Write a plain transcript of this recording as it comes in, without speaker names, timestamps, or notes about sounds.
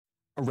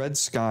A red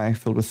sky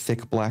filled with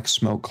thick black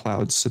smoke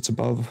clouds sits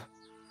above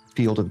a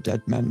field of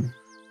dead men.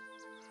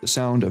 The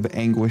sound of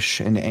anguish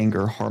and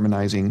anger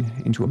harmonizing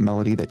into a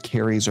melody that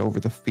carries over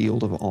the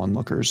field of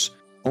onlookers.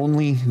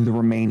 Only the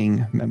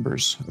remaining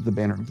members of the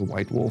Banner of the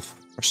White Wolf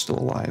are still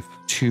alive.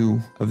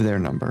 2 of their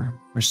number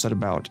are set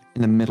about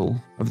in the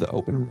middle of the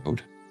open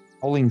road.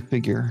 A howling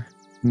figure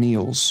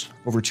kneels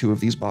over 2 of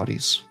these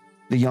bodies.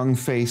 The young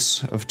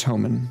face of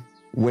Toman,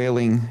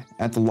 wailing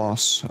at the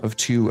loss of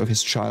 2 of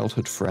his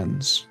childhood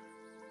friends.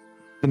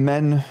 The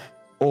men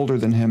older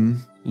than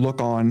him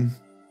look on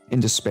in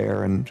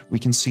despair, and we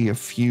can see a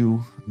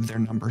few of their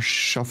numbers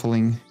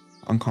shuffling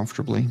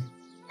uncomfortably.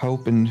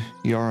 Hope and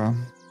Yara,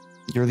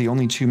 you're the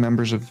only 2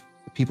 members of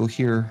the people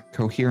here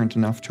coherent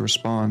enough to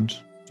respond.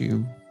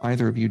 Do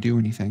either of you do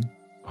anything?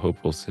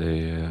 Hope will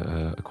say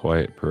a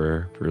quiet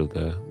prayer for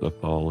the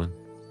fallen.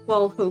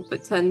 While Hope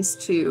attends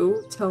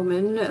to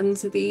Toman and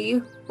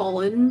the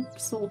fallen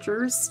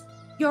soldiers,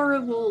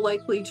 Yara will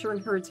likely turn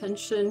her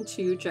attention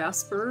to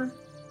Jasper.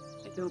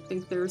 I don't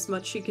think there's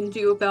much she can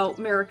do about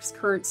Merrick's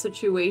current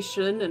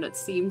situation, and it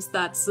seems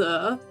that's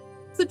a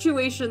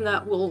situation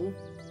that will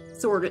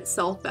sort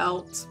itself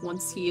out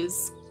once he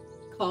is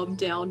calmed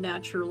down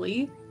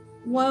naturally.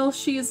 While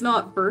she is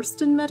not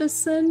versed in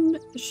medicine,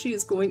 she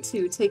is going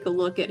to take a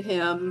look at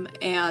him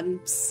and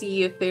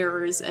see if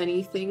there is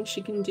anything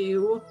she can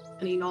do,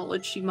 any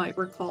knowledge she might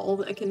recall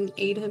that can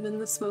aid him in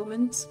this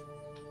moment.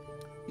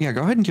 Yeah,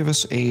 go ahead and give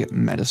us a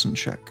medicine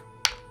check.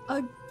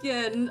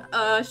 Again,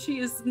 she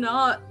is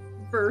not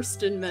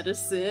versed in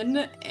medicine,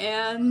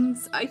 and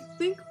I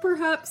think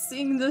perhaps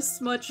seeing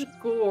this much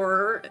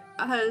gore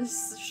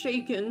has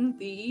shaken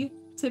the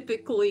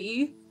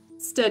typically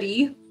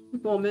steady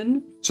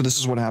woman. So this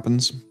is what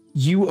happens.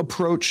 You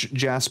approach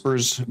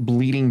Jasper's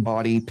bleeding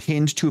body,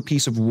 pinned to a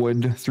piece of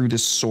wood through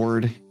this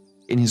sword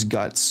in his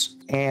guts,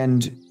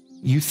 and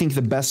you think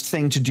the best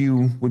thing to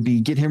do would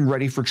be get him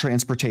ready for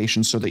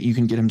transportation so that you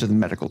can get him to the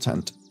medical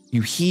tent.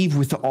 You heave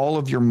with all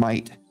of your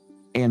might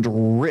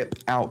and rip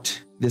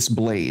out this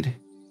blade,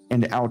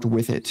 and out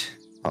with it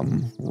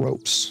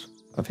ropes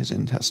of his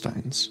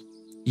intestines.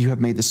 You have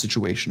made the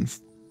situation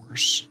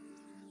worse.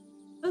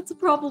 That's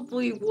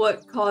probably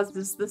what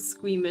causes the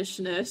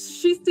squeamishness.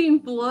 She's seen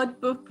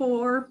blood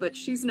before, but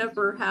she's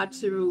never had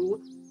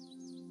to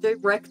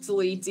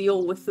directly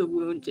deal with the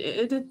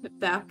wounded.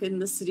 Back in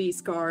the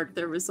city's guard,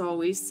 there was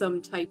always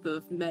some type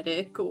of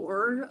medic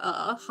or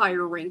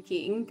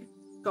higher-ranking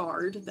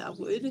guard that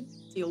would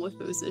deal with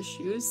those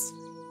issues.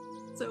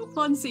 So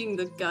upon seeing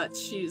the guts,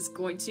 she's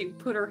going to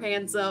put her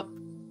hands up,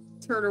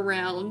 turn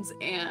around,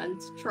 and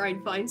try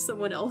and find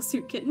someone else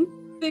who can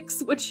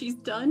fix what she's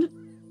done.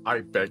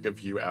 I beg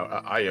of you,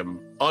 I am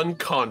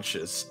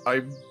unconscious.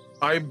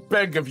 I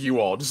beg of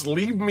you all, just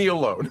leave me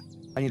alone.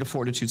 I need a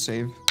fortitude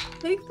save.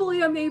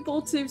 Thankfully, I'm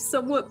able to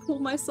somewhat pull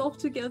myself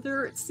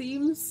together, it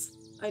seems.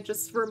 I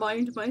just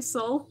remind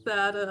myself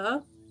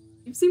that,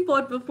 you've seen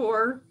blood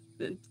before.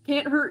 It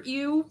can't hurt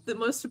you. The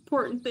most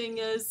important thing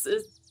is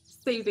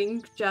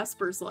saving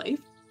Jasper's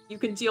life. You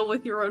can deal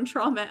with your own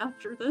trauma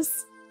after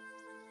this.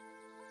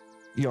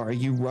 Yara,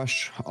 you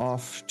rush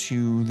off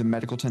to the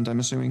medical tent, I'm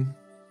assuming,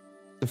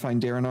 to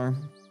find Darinar?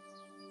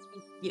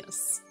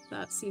 Yes,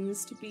 that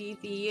seems to be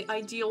the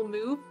ideal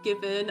move,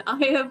 given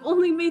I have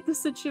only made the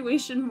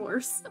situation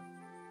worse.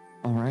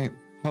 All right.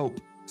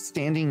 Hope,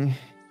 standing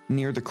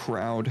near the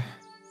crowd,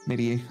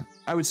 maybe,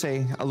 I would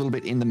say, a little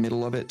bit in the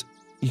middle of it,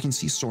 you can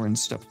see Soren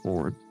step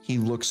forward. He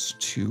looks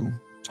to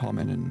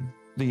Tommen, and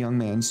the young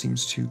man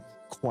seems to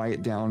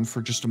quiet down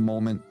for just a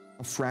moment,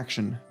 a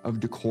fraction of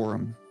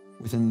decorum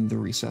within the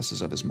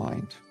recesses of his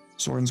mind.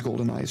 Soren's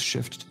golden eyes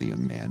shift to the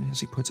young man as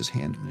he puts his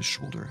hand on his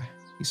shoulder.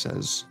 He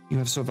says, "You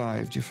have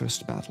survived your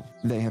first battle.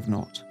 They have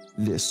not.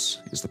 This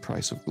is the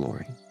price of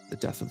glory, the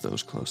death of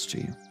those close to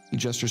you." He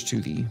gestures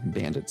to the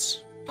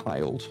bandits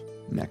piled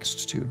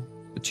next to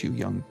the 2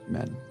 young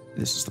men.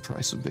 "This is the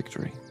price of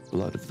victory,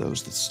 blood of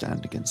those that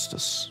stand against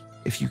us.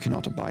 If you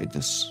cannot abide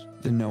this,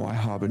 then know I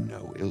harbor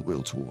no ill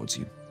will towards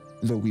you,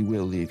 though we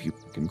will leave you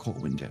back in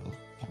Corwindale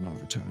upon our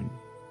return,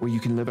 where you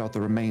can live out the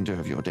remainder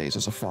of your days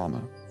as a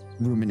farmer,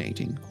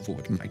 ruminating over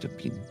what might have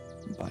been.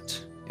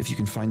 But if you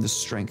can find the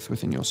strength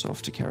within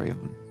yourself to carry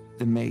on,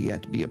 there may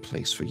yet be a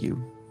place for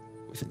you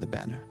within the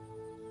banner.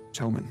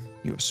 Toman,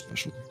 you are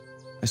special.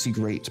 I see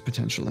great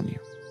potential in you.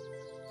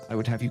 I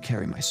would have you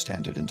carry my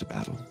standard into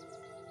battle,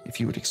 if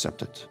you would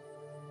accept it."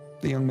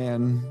 The young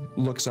man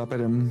looks up at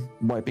him,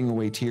 wiping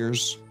away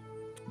tears.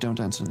 "Don't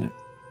answer it.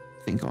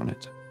 Think on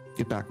it.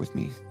 Get back with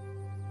me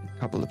in a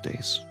couple of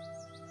days."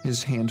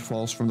 His hand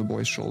falls from the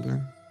boy's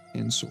shoulder,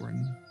 and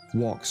Soren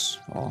walks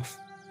off.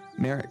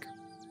 "Merrick,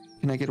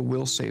 can I get a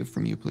will save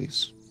from you,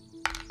 please?"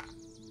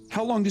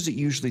 How long does it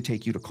usually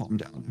take you to calm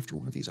down after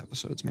one of these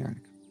episodes,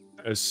 Merrick?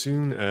 As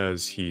soon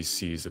as he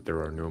sees that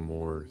there are no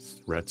more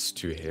threats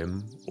to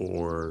him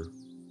or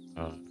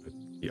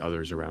the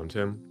others around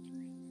him,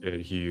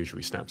 he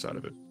usually snaps out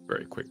of it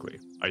very quickly.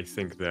 I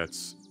think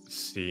that's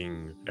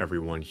seeing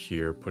everyone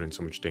here put in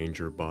so much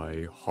danger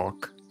by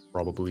Hawk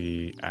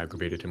probably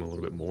aggravated him a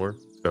little bit more.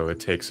 So it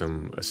takes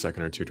him a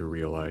second or two to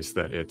realize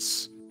that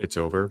it's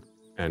over.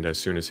 And as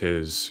soon as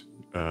his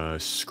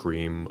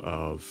scream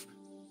of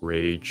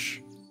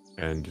rage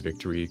and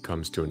victory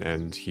comes to an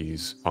end,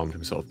 he's calmed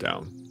himself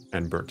down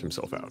and burnt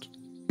himself out.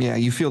 Yeah,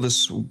 you feel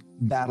this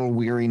battle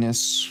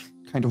weariness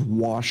kind of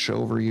wash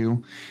over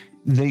you.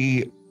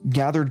 The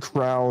gathered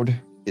crowd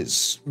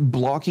is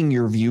blocking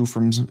your view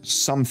from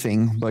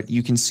something, but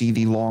you can see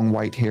the long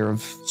white hair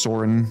of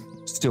Soren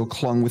still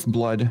clung with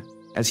blood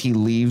as he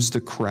leaves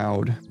the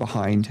crowd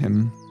behind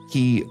him.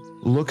 He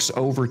looks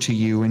over to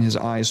you and his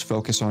eyes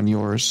focus on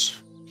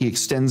yours. He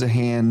extends a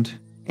hand,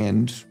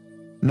 and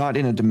not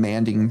in a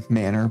demanding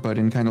manner, but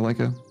in kind of like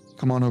a,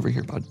 come on over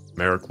here, bud.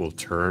 Merrick will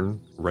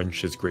turn,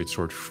 wrench his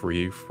greatsword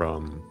free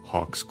from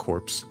Hawk's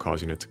corpse,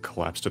 causing it to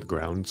collapse to the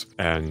ground,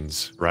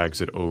 and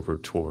drags it over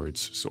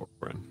towards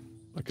Soren.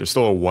 Like, there's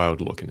still a wild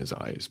look in his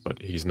eyes,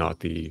 but he's not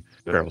the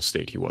feral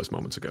state he was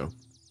moments ago.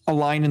 A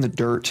line in the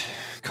dirt,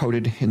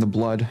 coated in the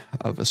blood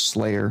of a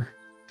slayer,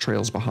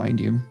 trails behind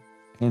you.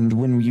 And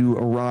when you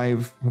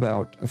arrive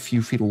about a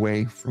few feet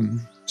away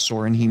from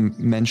Soren, he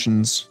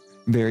mentions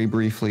very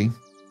briefly,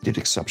 did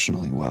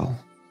exceptionally well.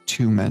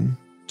 2 men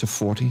to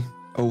 40,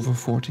 over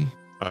 40.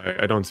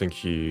 I don't think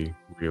he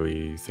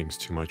really thinks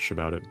too much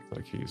about it.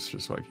 Like,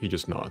 he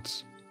just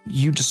nods.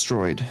 You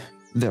destroyed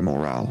their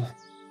morale,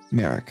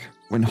 Merrick.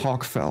 When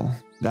Hawk fell,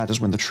 that is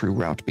when the true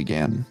rout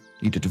began.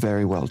 You did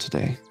very well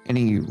today. And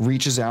he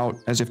reaches out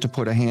as if to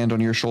put a hand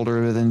on your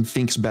shoulder, and then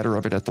thinks better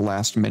of it at the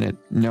last minute,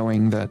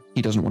 knowing that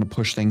he doesn't want to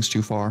push things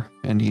too far.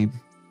 And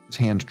his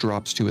hand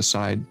drops to his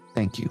side.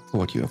 Thank you for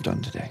what you have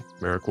done today.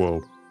 Merrick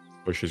will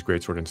push his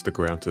greatsword into the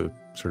ground to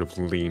sort of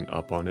lean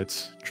up on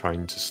it,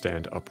 trying to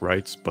stand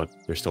upright, but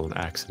there's still an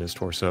axe in his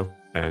torso.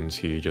 And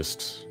he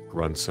just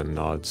grunts and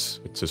nods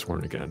to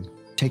Soren again.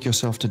 Take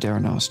yourself to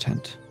Daranar's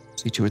tent.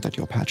 See to it that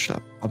you're patched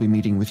up. I'll be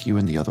meeting with you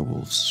and the other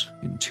wolves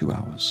in 2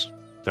 hours.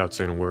 Without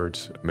saying a word,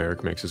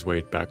 Merrick makes his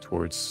way back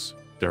towards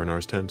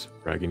Daranar's tent,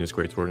 dragging his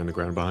greatsword in the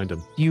ground behind him.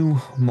 A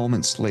few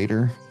moments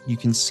later, you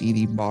can see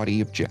the body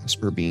of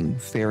Jasper being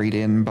ferried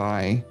in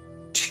by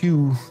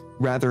 2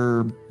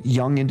 rather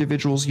young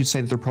individuals. You'd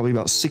say that they're probably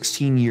about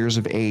 16 years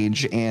of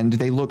age, and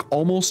they look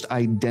almost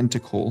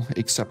identical,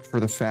 except for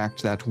the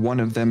fact that one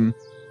of them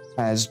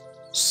has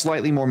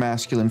slightly more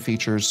masculine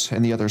features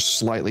and the other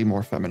slightly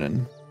more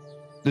feminine.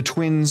 The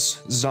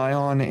twins,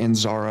 Zion and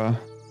Zara,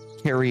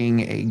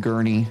 carrying a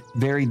gurney,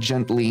 very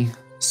gently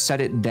set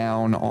it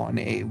down on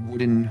a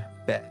wooden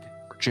bed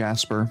for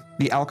Jasper.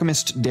 The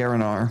alchemist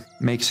Daranar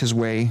makes his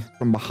way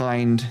from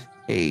behind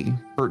a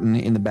curtain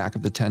in the back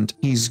of the tent.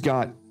 He's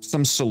got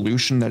some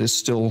solution that is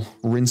still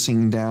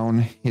rinsing down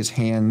his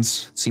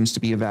hands, seems to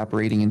be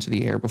evaporating into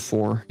the air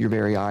before your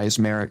very eyes,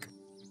 Merrick.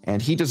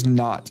 And he does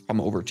not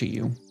come over to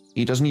you.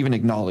 He doesn't even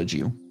acknowledge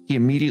you. He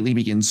immediately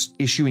begins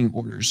issuing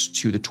orders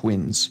to the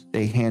twins.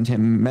 They hand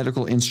him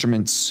medical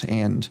instruments,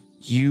 and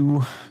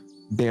you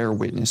bear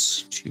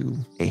witness to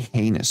a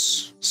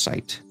heinous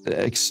sight.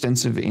 The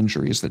extensive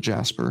injuries that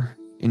Jasper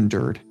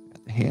endured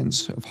at the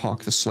hands of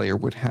Hawk the Slayer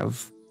would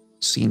have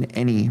seen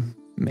any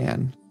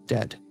man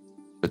dead.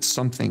 But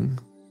something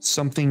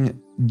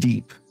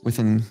deep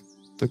within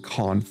the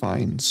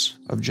confines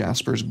of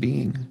Jasper's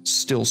being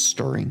still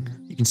stirring.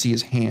 You can see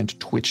his hand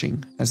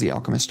twitching as the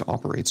alchemist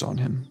operates on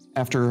him.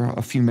 After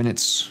a few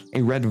minutes,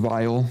 a red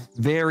vial,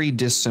 very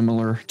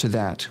dissimilar to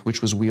that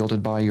which was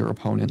wielded by your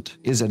opponent,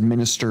 is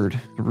administered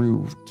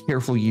through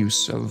careful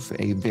use of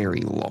a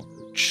very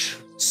large,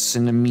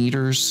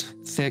 centimeters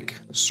thick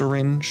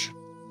syringe.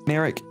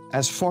 Merrick,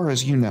 as far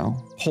as you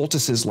know,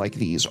 poultices like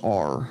these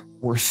are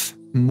worth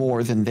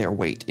more than their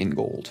weight in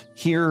gold.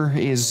 Here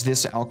is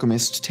this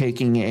alchemist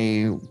taking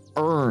a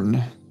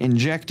urn,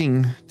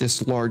 injecting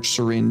this large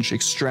syringe,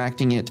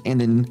 extracting it, and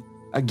then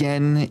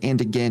again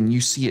and again, you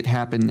see it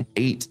happen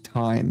 8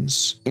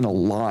 times in a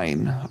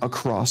line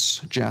across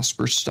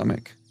Jasper's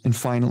stomach. And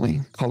finally,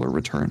 color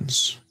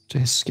returns to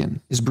his skin.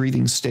 His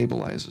breathing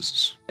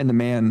stabilizes, and the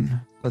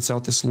man lets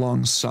out this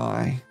long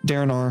sigh.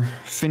 Daranar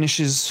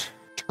finishes,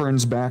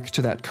 turns back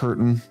to that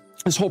curtain.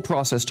 This whole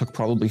process took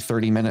probably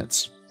 30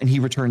 minutes. And he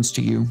returns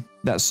to you,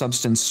 that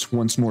substance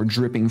once more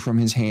dripping from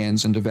his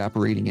hands and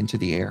evaporating into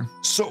the air.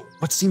 So,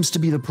 what seems to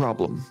be the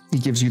problem? He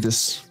gives you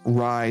this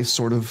wry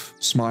sort of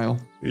smile.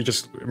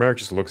 Merrick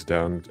just looks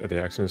down at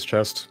the axe in his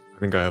chest. I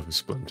think I have a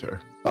splinter.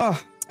 I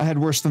had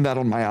worse than that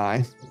on my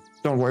eye.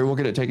 Don't worry, we'll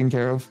get it taken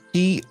care of.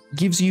 He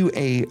gives you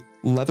a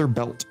leather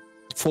belt,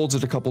 folds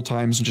it a couple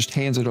times, and just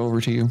hands it over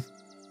to you.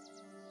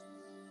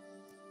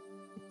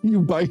 You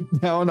bite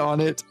down on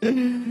it,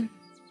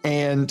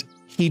 and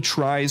he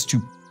tries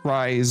to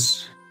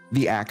prise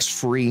the axe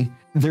free.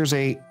 There's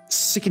a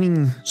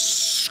sickening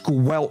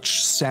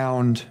squelch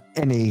sound,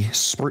 and a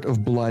spurt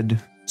of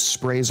blood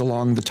sprays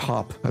along the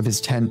top of his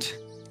tent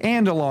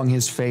and along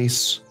his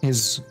face,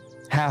 his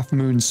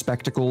half-moon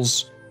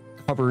spectacles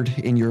covered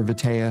in your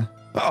vitae.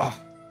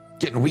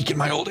 Getting weak in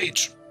my old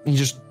age. He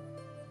just,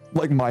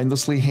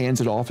 mindlessly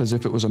hands it off as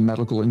if it was a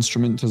medical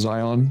instrument to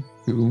Zion,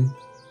 who,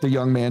 the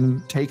young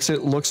man takes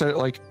it, looks at it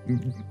like,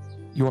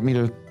 you want me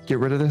to get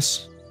rid of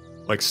this?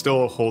 Like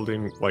still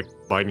holding, like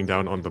biting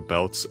down on the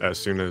belts. As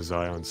soon as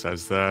Zion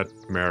says that,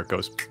 Merrick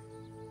goes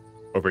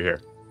over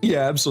here.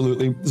 Yeah,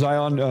 absolutely.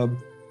 Zion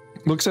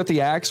looks at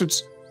the axe,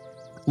 which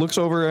looks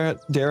over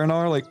at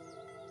Daranar like,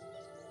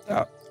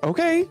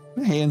 okay,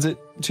 hands it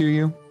to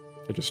you.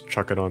 I just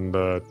chuck it on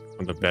the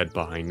bed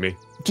behind me.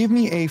 Give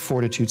me a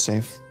fortitude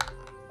save.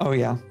 Oh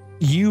yeah.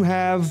 You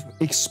have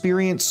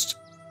experienced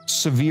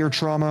severe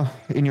trauma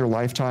in your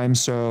lifetime,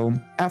 so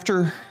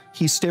after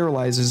he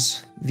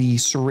sterilizes the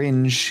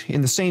syringe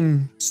in the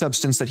same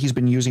substance that he's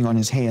been using on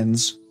his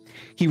hands,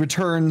 he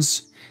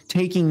returns,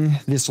 taking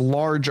this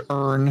large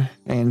urn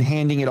and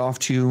handing it off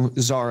to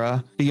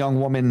Zara. The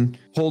young woman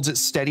holds it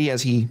steady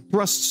as he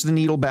thrusts the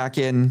needle back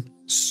in,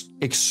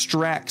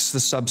 extracts the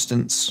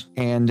substance,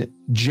 and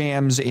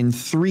jams in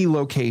 3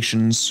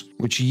 locations,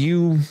 which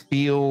you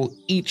feel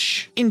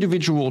each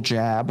individual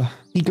jab.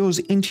 He goes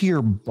into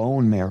your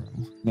bone marrow,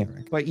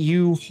 Merrick. But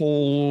you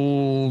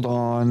hold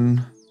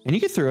on, and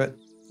you get through it.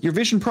 Your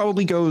vision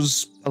probably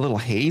goes a little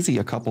hazy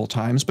a couple of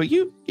times, but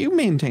you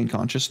maintain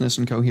consciousness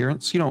and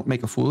coherence. You don't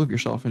make a fool of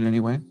yourself in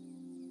any way.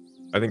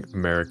 I think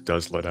Merrick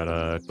does let out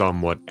a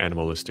somewhat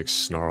animalistic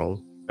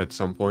snarl at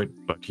some point,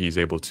 but he's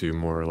able to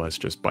more or less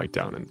just bite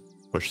down and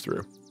push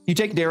through. You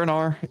take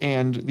Daranar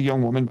and the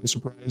young woman by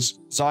surprise.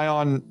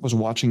 Zion was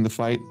watching the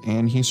fight,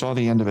 and he saw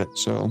the end of it,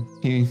 so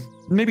he,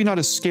 maybe not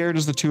as scared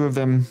as the two of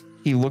them,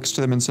 he looks to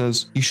them and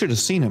says, "You should have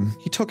seen him.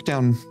 He took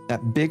down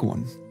that big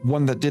one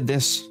that did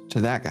this to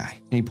that guy."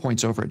 And he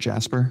points over at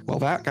Jasper. "Well,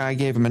 that guy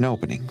gave him an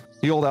opening."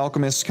 The old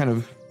alchemist kind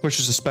of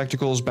pushes his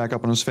spectacles back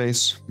up on his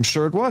face. "I'm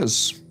sure it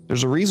was.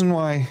 There's a reason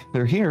why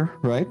they're here,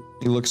 right?"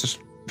 He looks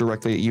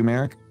directly at you,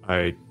 Merrick.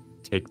 I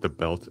take the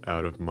belt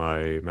out of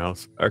my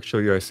mouth.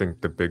 "Actually, I think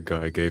the big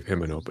guy gave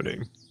him an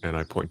opening." And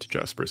I point to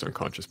Jasper's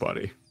unconscious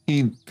body.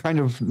 He kind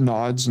of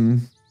nods,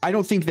 and I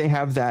don't think they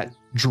have that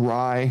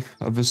dry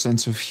of a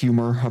sense of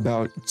humor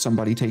about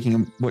somebody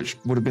taking what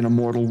would have been a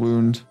mortal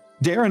wound.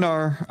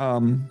 Daranar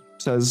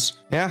says,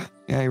 yeah,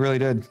 he really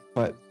did,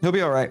 but he'll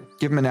be all right.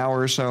 Give him an hour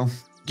or so.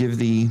 Give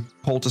the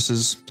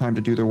poultices time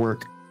to do their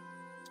work.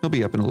 He'll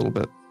be up in a little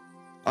bit.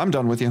 I'm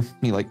done with you.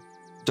 He like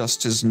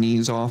dusts his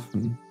knees off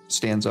and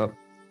stands up,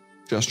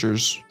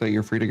 gestures that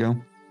you're free to go.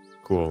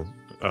 Cool.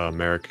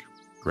 Merrick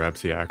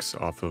grabs the axe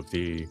off of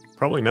the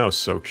probably now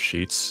soaked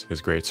sheets,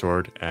 his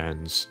greatsword,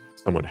 and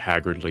somewhat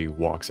haggardly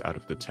walks out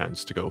of the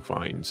tents to go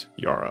find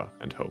Yara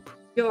and Hope.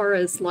 Yara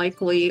is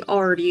likely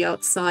already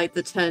outside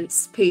the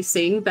tents,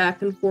 pacing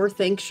back and forth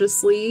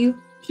anxiously.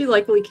 She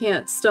likely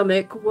can't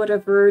stomach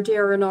whatever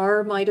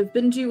Daranar might have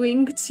been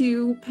doing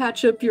to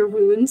patch up your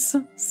wounds,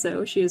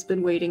 so she has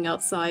been waiting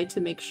outside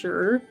to make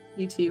sure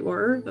you two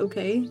are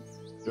okay.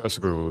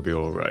 Jasper will be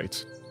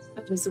alright.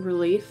 That is a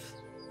relief.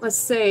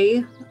 Must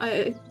say,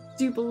 I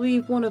do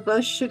believe one of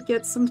us should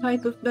get some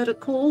type of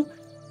medical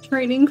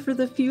training for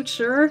the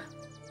future.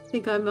 I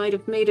think I might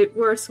have made it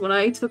worse when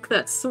I took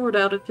that sword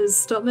out of his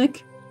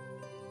stomach.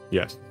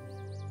 Yes.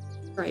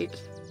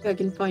 Right. I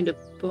can find a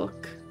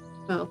book.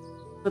 Well,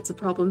 that's a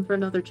problem for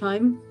another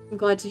time. I'm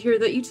glad to hear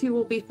that you two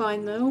will be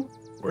fine, though.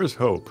 Where's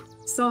Hope?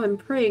 Saw him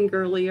praying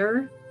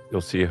earlier.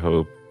 You'll see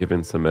Hope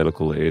giving some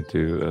medical aid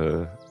to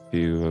a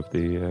few of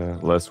the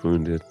less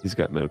wounded. He's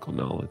got medical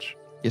knowledge.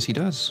 Yes, he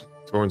does.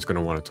 Someone's going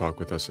to want to talk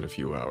with us in a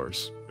few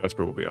hours.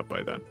 Jasper will be up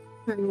by then.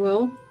 Very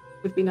well.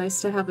 Would be nice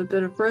to have a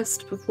bit of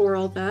rest before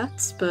all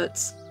that, but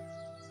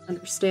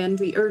understand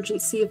the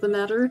urgency of the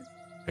matter.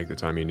 Take the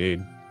time you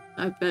need.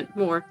 I meant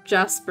more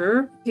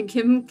Jasper. Think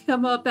him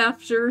come up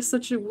after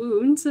such a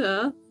wound.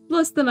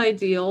 Less than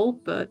ideal,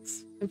 but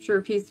I'm sure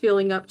if he's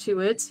feeling up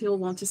to it, he'll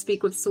want to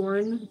speak with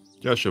Soren.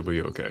 Yeah, she'll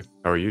be okay.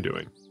 How are you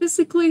doing?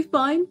 Physically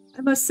fine.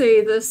 I must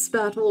say this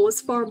battle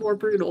was far more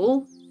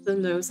brutal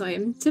than those I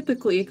am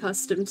typically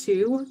accustomed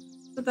to.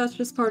 But that's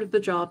just part of the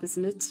job,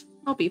 isn't it?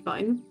 I'll be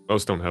fine.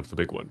 Most don't have the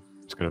big one.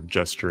 Just kind of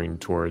gesturing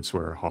towards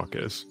where Hawk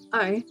is.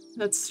 Aye,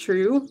 that's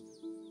true.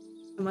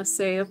 I must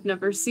say I've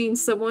never seen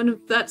someone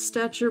of that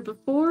stature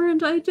before,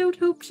 and I don't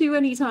hope to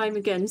any time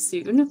again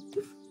soon.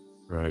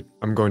 Right.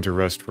 I'm going to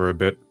rest for a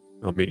bit.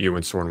 I'll meet you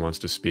when Soren wants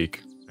to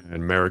speak.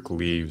 And Merrick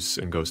leaves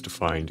and goes to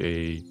find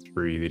a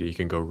tree that he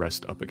can go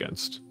rest up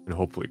against and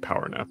hopefully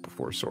power nap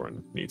before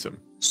Soren needs him.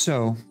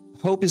 So,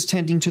 Hope is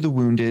tending to the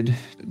wounded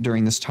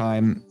during this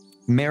time.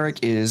 Merrick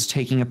is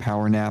taking a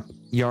power nap.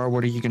 Yara,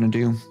 what are you going to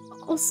do?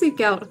 I'll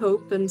seek out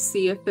Hope and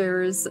see if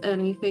there is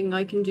anything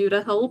I can do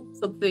to help.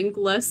 Something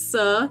less,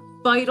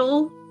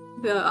 vital.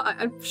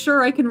 I'm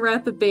sure I can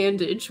wrap a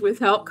bandage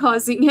without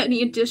causing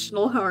any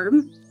additional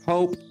harm.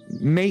 Hope,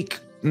 make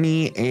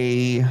me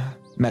a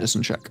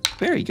medicine check.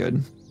 Very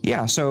good.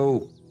 Yeah,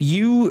 so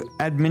you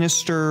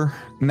administer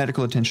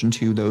medical attention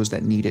to those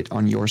that need it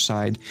on your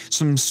side.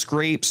 Some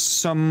scrapes,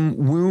 some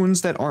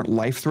wounds that aren't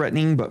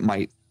life-threatening but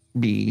might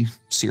be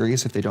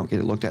serious if they don't get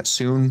it looked at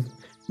soon.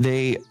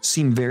 They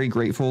seem very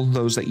grateful,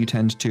 those that you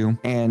tend to.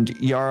 And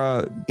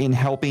Yara, in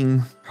helping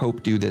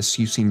Hope do this,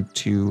 you seem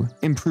to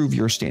improve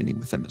your standing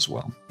with them as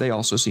well. They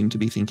also seem to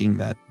be thinking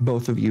that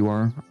both of you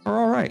are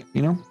all right,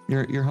 you know?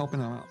 You're helping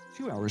them out.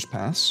 2 hours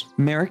pass.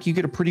 Merrick, you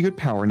get a pretty good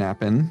power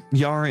nap in.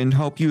 Yara and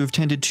Hope, you have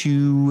tended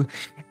to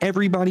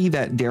everybody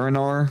that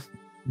Darinar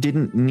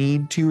didn't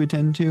need to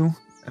attend to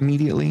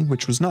immediately,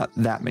 which was not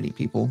that many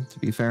people, to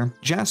be fair.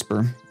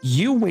 Jasper,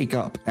 you wake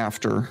up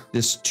after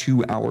this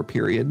 2-hour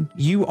period.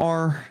 You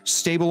are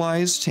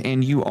stabilized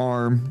and you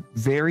are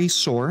very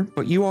sore,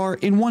 but you are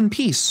in one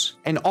piece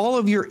and all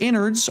of your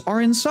innards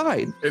are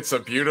inside. It's a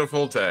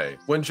beautiful day.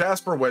 When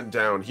Jasper went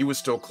down, he was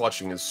still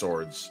clutching his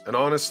swords. And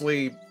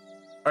honestly,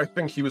 I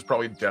think he was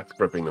probably death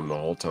gripping them the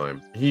whole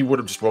time. He would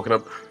have just woken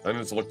up and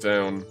just looked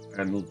down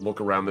and look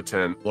around the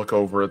tent, look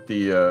over at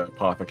the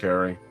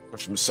apothecary,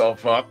 push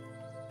himself up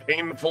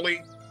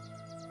painfully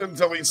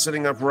until he's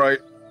sitting upright.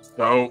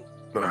 So,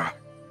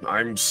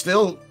 I'm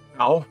still...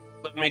 Now,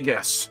 let me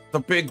guess. The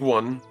big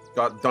one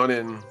got done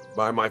in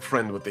by my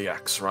friend with the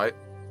axe, right?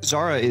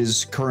 Zara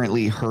is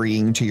currently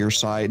hurrying to your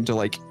side to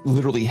like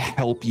literally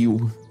help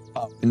you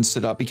up and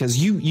sit up because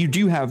you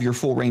do have your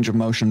full range of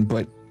motion,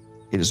 but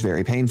it is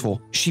very painful.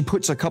 She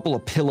puts a couple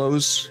of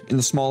pillows in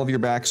the small of your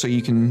back so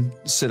you can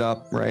sit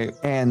up, right?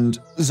 And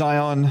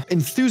Zion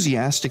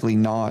enthusiastically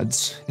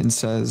nods and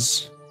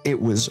says,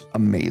 "It was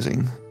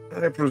amazing."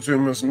 I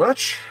presume as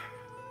much.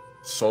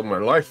 Sold my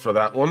life for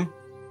that one.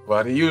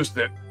 Glad he used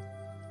it.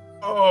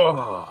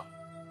 Oh,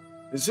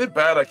 is it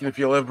bad I can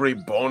feel every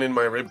bone in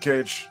my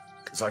ribcage?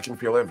 Because I can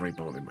feel every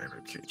bone in my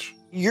ribcage.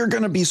 "You're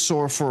gonna be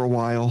sore for a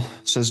while,"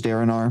 says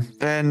Darinar.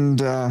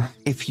 "And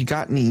if you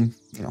got any,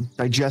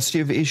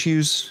 digestive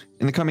issues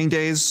in the coming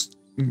days,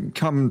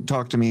 come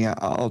talk to me.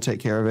 I'll take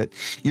care of it.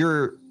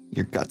 Your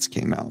guts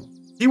came out."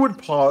 He would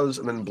pause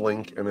and then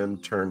blink and then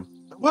turn.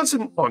 I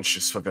wasn't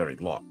conscious for very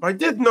long. I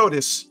did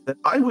notice that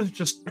I was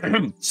just,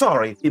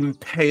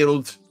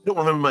 impaled. I don't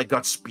remember my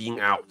guts being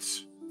out.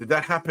 Did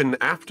that happen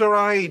after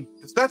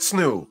That's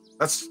new.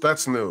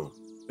 That's new.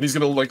 And he's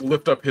gonna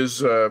lift up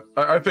his,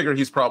 I figure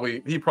he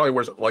probably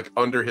wears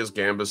under his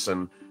gambus,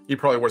 and he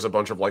probably wears a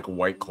bunch of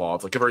white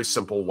cloths, a very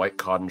simple white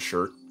cotton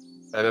shirt.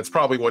 And it's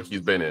probably what he's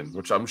been in,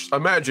 which I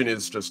imagine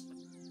is just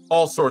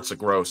all sorts of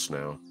gross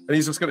now. And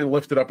he's just gonna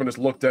lift it up and just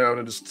look down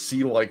and just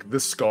see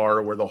this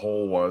scar where the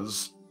hole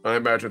was. I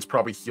imagine it's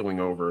probably healing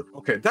over.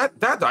 Okay,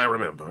 that I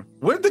remember.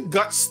 Where did the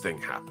guts thing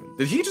happen?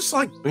 Did he just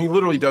he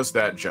literally does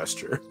that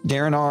gesture?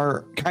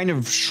 Darinar kind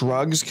of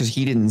shrugs because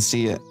he didn't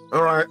see it.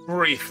 All right,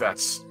 brief,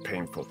 that's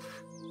painful.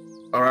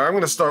 All right, I'm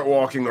gonna start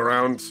walking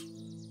around,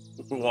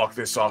 walk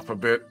this off a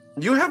bit.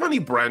 Do you have any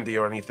brandy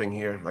or anything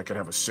here I could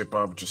have a sip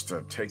of just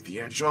to take the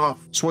edge off?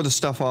 Swore the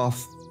stuff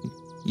off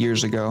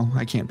years ago.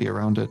 I can't be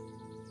around it.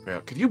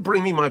 Yeah, could you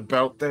bring me my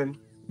belt then?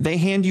 They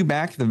hand you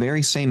back the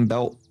very same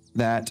belt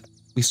that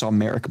we saw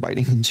Merrick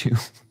biting into.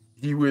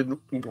 He would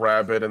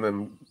grab it and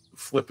then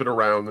flip it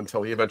around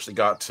until he eventually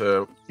got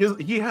to...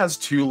 He has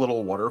 2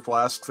 little water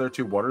flasks. They're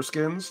 2 water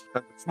skins.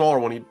 And the smaller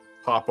one he'd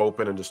pop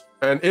open and just...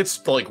 And it's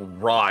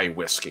rye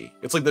whiskey.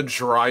 It's the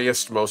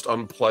driest, most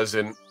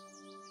unpleasant...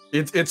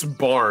 It's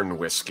barn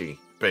whiskey,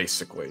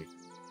 basically.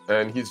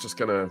 And he's just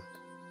gonna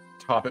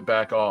top it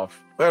back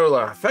off.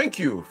 Well, thank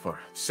you for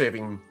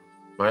saving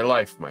my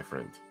life, my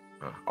friend.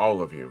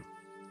 All of you,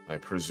 I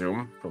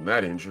presume, from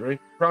that injury.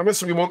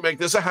 Promise we won't make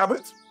this a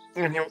habit?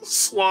 And he'll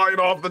slide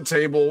off the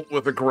table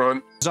with a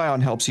grunt.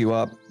 Zion helps you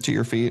up to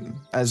your feet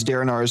as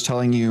Darinar is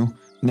telling you,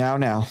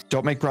 now,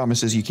 don't make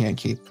promises you can't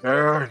keep.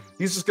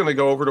 He's just gonna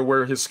go over to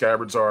where his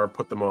scabbards are,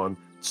 put them on,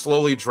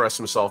 slowly dress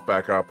himself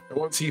back up. And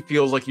once he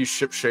feels like he's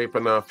shipshape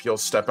enough, he'll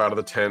step out of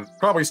the tent,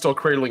 probably still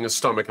cradling his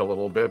stomach a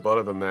little bit, but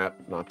other than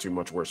that, not too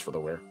much worse for the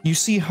wear. You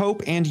see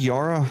Hope and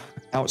Yara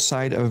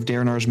outside of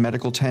Darinar's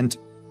medical tent,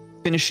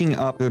 finishing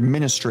up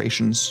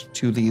administrations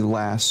to the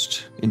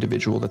last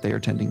individual that they are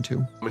tending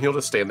to. He'll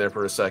just stand there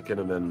for a second,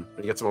 and then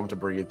when he gets a moment to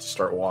breathe, to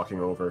start walking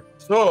over.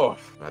 So,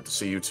 glad to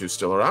see you two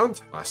still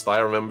around. Last I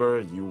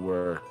remember, you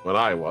were what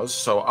I was,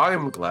 so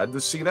I'm glad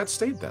to see that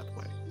stayed that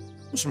way.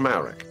 Who's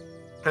Marek?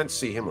 Can't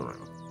see him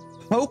around.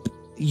 Hope,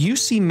 you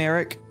see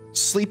Merrick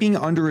sleeping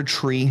under a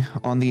tree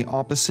on the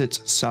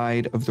opposite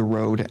side of the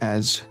road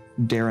as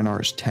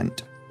Darinar's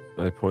tent.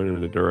 I pointed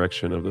in the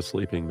direction of the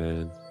sleeping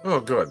man. Oh,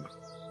 good.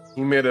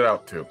 He made it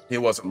out too. He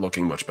wasn't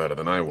looking much better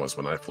than I was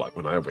when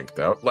I winked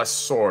out. Less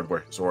sword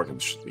where his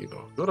organs should be,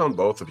 though. Good on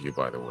both of you,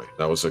 by the way.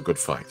 That was a good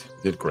fight.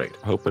 Did great.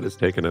 Hoping is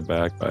taken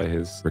aback by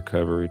his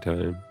recovery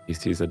time. He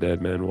sees a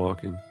dead man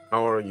walking.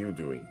 How are you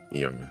doing,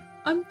 young?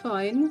 I'm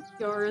fine.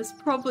 Yara's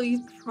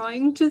probably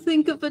trying to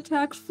think of a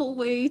tactful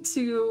way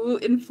to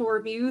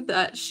inform you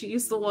that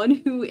she's the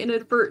one who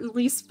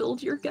inadvertently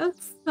spilled your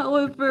guts.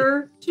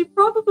 However, she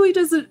probably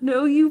doesn't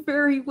know you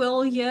very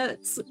well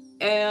yet,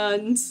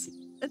 and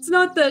it's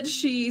not that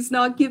she's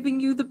not giving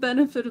you the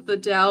benefit of the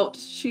doubt.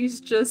 She's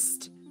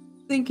just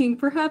thinking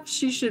perhaps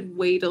she should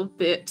wait a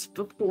bit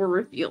before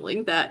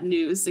revealing that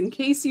news in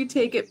case you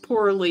take it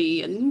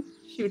poorly, and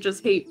she would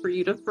just hate for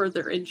you to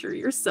further injure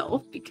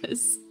yourself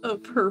because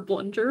of her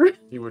blunder.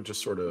 He would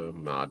just sort of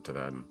nod to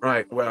that.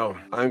 Right, well,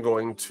 I'm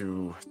going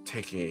to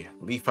take a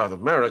leaf out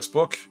of Merrick's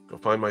book, go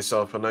find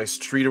myself a nice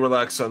tree to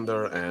relax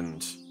under,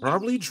 and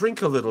probably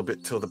drink a little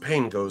bit till the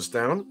pain goes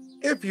down.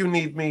 If you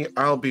need me,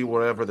 I'll be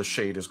wherever the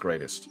shade is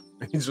greatest.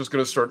 He's just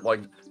gonna start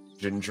like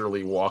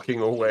gingerly walking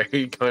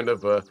away, kind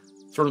of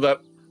sort of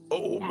that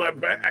oh my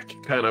back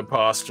kind of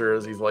posture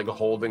as he's like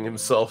holding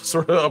himself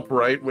sort of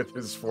upright with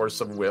his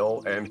force of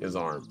will and his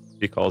arm.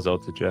 He calls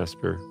out to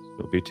Jasper.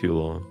 It'll be too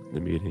long.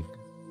 The meeting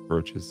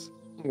approaches.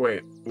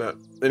 Wait, no.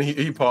 And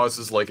he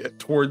pauses like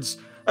towards.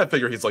 I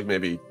figure he's like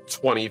maybe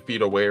 20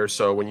 feet away or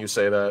so when you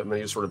say that, and then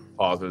he sort of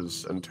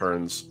pauses and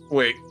turns.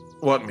 Wait,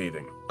 what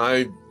meeting?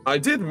 I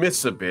did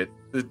miss a bit.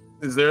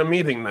 Is there a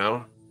meeting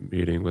now?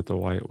 Meeting with the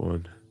White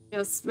One.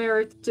 Yes,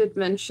 Merrick did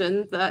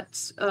mention that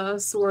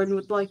Soren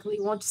would likely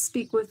want to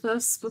speak with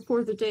us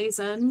before the day's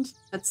end.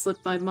 That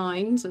slipped my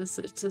mind, as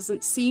it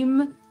doesn't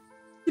seem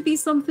to be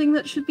something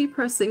that should be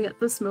pressing at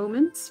this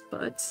moment,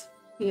 but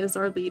he is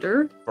our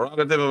leader.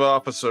 Prerogative of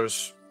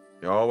officers.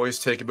 You always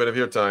take a bit of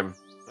your time.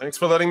 Thanks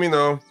for letting me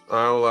know.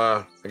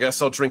 I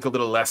guess I'll drink a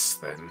little less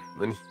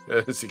then,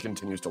 as he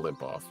continues to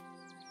limp off.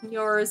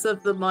 Yara's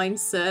of the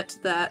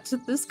mindset that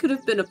this could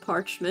have been a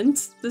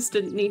parchment. This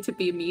didn't need to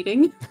be a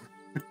meeting.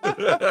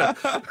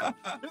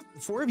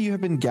 Four of you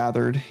have been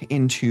gathered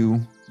into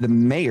the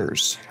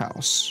mayor's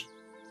house.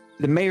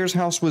 The mayor's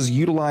house was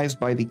utilized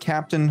by the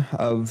captain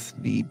of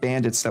the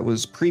bandits that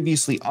was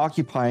previously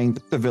occupying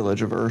the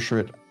village of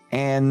Urshrut,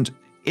 and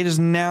it has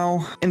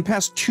now, in the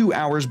past 2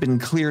 hours, been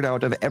cleared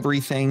out of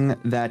everything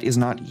that is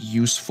not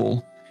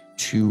useful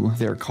to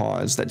their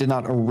cause, that did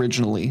not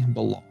originally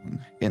belong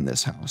in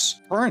this house.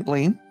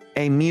 Currently,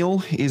 a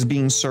meal is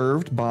being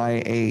served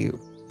by a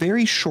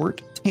very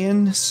short,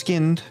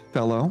 tan-skinned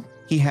fellow.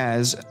 He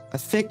has a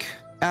thick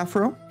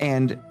afro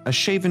and a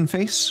shaven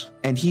face,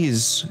 and he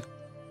is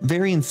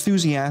very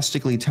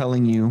enthusiastically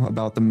telling you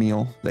about the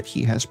meal that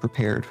he has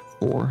prepared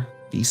for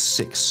the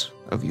 6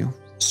 of you.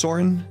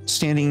 Soren,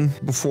 standing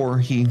before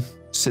he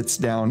sits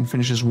down,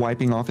 finishes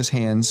wiping off his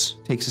hands,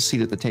 takes a seat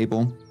at the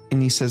table,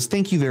 and he says,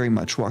 "Thank you very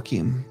much,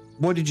 Joachim.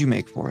 What did you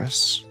make for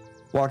us?"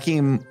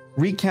 Joachim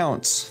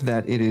recounts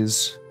that it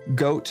is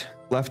goat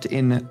left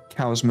in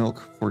cow's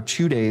milk for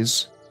 2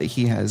 days that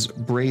he has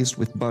braised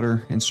with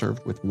butter and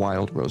served with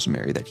wild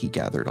rosemary that he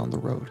gathered on the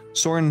road.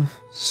 Soren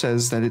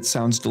says that it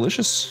sounds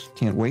delicious,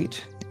 can't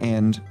wait,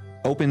 and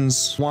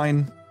opens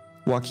wine.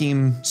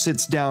 Joachim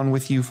sits down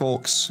with you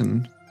folks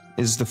and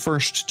is the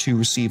first to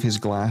receive his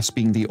glass,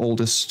 being the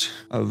oldest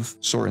of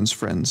Soren's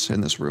friends in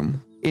this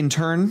room. In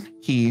turn,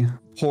 he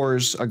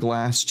pours a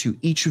glass to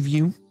each of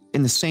you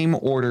in the same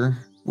order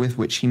with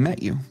which he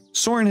met you.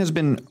 Soren has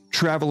been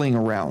traveling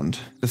around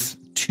the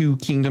 2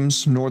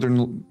 kingdoms,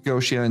 Northern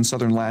Gotia and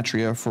Southern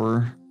Latria,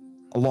 for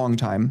a long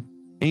time,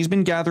 and he's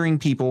been gathering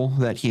people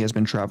that he has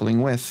been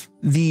traveling with.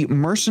 The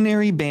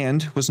mercenary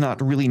band was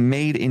not really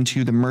made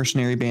into the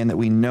mercenary band that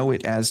we know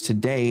it as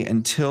today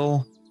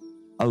until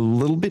a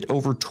little bit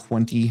over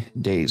 20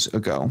 days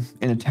ago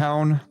in a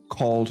town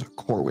called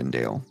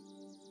Corwindale,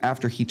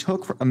 after he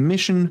took a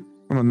mission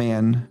from a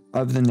man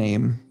of the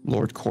name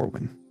Lord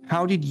Corwin.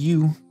 How did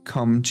you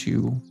come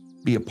to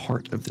be a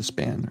part of this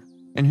band?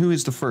 And who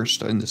is the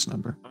first in this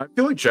number? I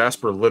feel like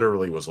Jasper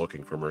literally was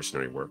looking for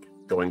mercenary work,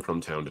 going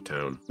from town to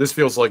town. This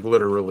feels like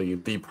literally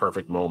the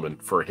perfect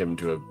moment for him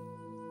to have,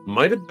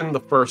 might have been the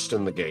first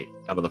in the gate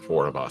out of the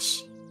 4 of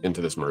us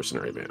into this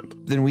mercenary band.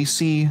 Then we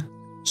see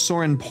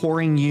Soren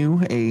pouring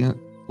you a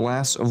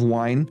glass of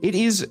wine. It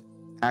is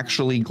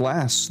actually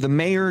glass. The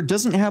mayor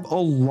doesn't have a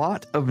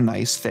lot of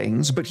nice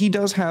things, but he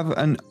does have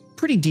a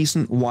pretty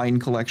decent wine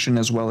collection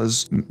as well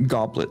as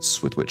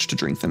goblets with which to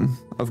drink them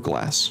of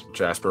glass.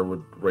 Jasper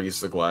would raise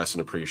the glass in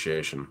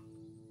appreciation.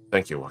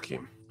 Thank you,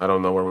 Joachim. I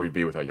don't know where we'd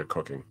be without your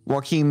cooking.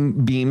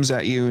 Joachim beams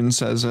at you and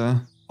says,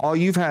 all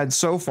you've had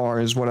so far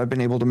is what I've been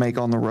able to make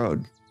on the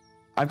road.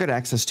 I've got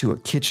access to a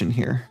kitchen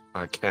here.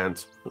 I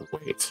can't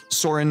wait.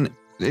 Soren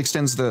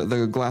extends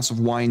the glass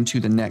of wine to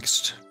the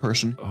next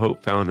person.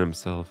 Hope found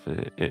himself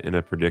in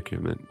a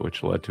predicament,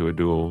 which led to a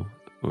duel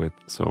with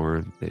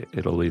Soren.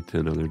 It'll lead to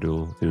another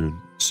duel soon.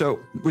 So,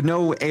 with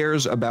no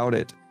airs about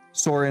it,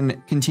 Soren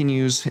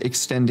continues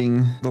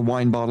extending the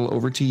wine bottle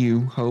over to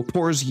you, Hope,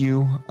 pours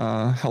you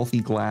a healthy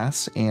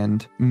glass,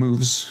 and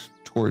moves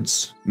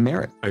towards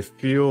Merrick. I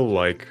feel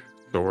like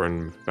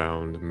Soren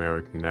found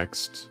Merrick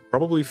next.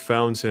 Probably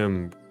found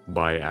him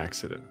by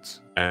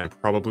accident, and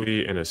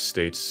probably in a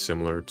state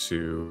similar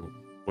to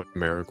what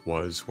Merrick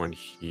was when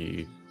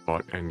he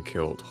fought and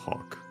killed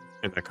Hawk,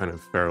 in that kind of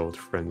feral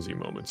frenzy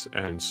moments,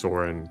 and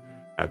Soren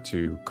had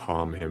to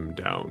calm him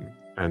down,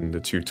 and the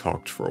 2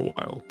 talked for a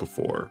while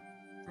before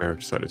Merrick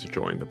decided to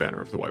join the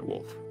Banner of the White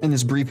Wolf. In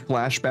this brief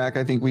flashback,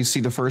 I think we see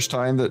the first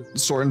time that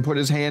Soren put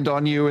his hand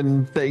on you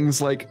and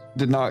things like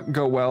did not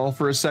go well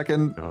for a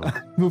second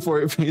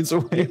before it fades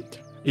away.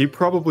 He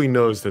probably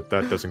knows that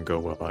doesn't go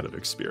well out of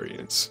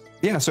experience.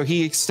 Yeah, so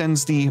he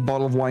extends the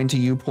bottle of wine to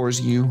you, pours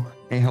you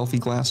a healthy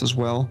glass as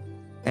well,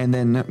 and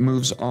then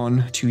moves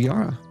on to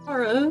Yara.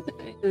 Yara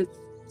is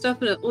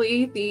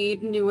definitely the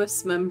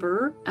newest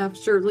member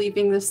after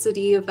leaving the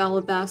city of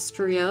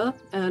Alabastria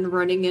and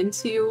running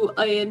into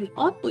an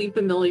oddly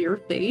familiar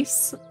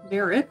face,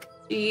 Merrick.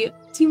 She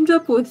teamed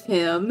up with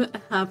him,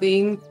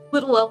 having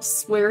little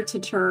elsewhere to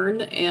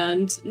turn,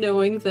 and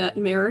knowing that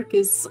Merrick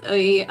is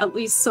a at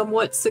least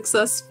somewhat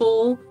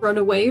successful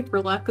runaway,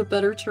 for lack of a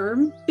better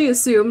term, she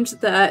assumed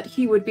that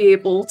he would be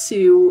able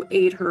to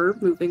aid her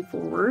moving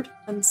forward.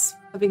 And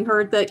having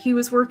heard that he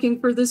was working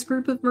for this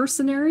group of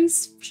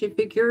mercenaries, she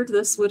figured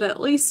this would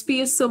at least be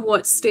a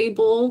somewhat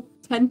stable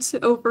tent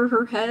over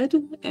her head,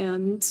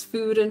 and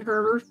food in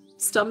her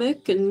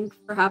stomach, and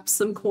perhaps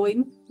some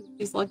coin.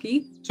 He's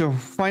lucky. So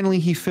finally,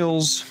 he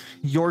fills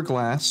your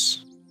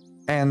glass,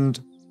 and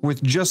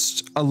with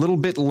just a little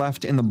bit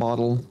left in the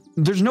bottle,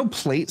 there's no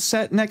plate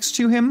set next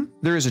to him.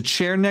 There is a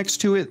chair next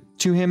to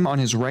him on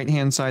his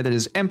right-hand side that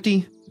is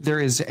empty.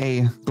 There is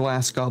a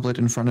glass goblet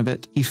in front of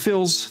it. He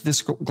fills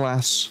this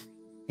glass,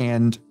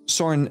 and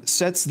Soren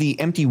sets the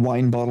empty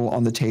wine bottle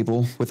on the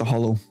table with a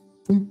hollow.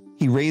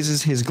 He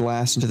raises his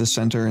glass into the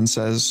center and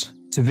says,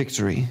 "To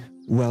victory,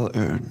 well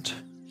earned."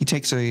 He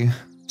takes a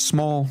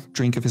small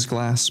drink of his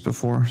glass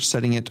before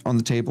setting it on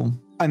the table.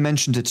 "I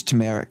mentioned it to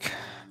Merrick,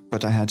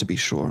 but I had to be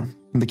sure.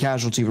 From the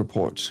casualty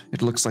report,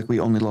 it looks like we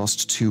only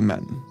lost 2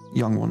 men,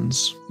 young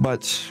ones.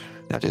 But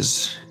that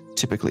is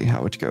typically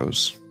how it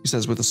goes," he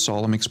says with a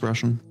solemn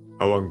expression.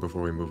 How long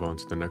before we move on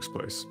to the next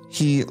place?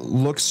 He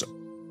looks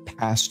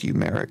past you,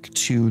 Merrick,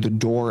 to the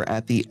door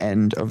at the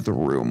end of the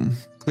room.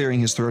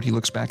 Clearing his throat, he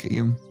looks back at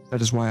you.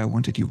 "That is why I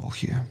wanted you all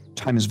here.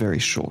 Time is very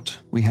short.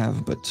 We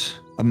have but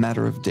a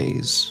matter of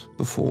days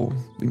before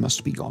we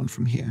must be gone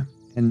from here.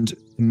 And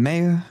the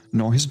mayor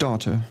nor his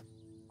daughter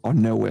are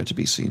nowhere to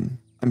be seen.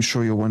 I'm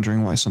sure you're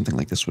wondering why something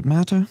like this would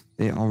matter.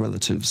 They are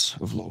relatives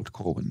of Lord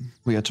Corwin.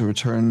 We are to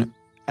return,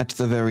 at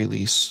the very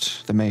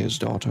least, the mayor's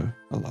daughter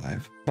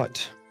alive.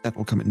 But that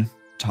will come in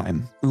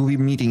time. We will be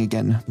meeting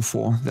again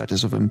before that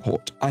is of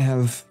import. I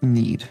have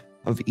need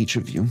of each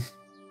of you.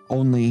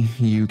 Only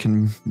you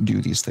can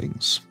do these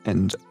things,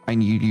 and I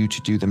need you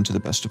to do them to the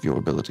best of your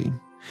ability.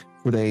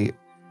 For they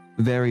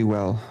very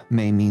well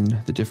may mean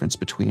the difference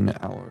between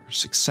our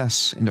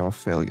success and our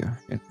failure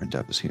in our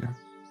endeavors here.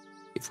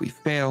 If we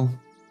fail,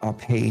 our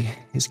pay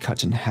is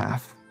cut in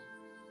half.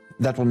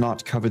 That will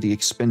not cover the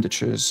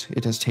expenditures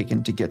it has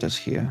taken to get us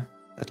here.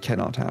 That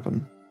cannot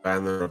happen."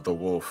 Banner of the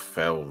Wolf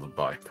fell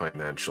by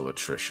financial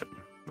attrition.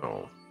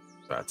 No,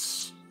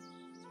 that's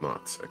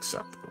not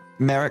acceptable.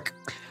 Merrick,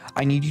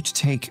 I need you to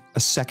take a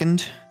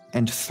second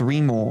and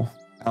 3 more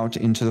out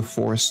into the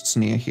forests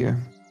near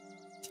here.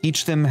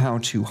 Teach them how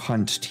to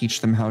hunt, teach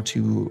them how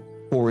to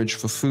forage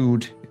for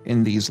food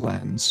in these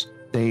lands.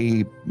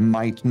 They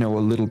might know a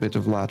little bit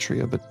of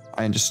Latria, but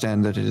I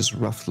understand that it is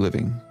rough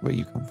living where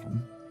you come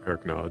from.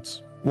 Eric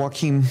nods.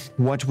 Joachim,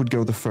 what would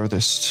go the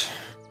furthest,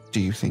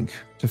 do you think,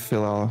 to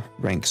fill our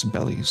ranks'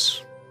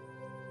 bellies?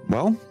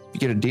 Well, you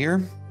get a deer,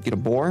 you get a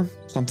boar,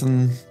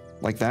 something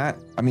like that.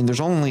 I mean, there's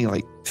only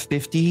like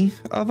 50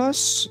 of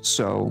us,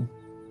 so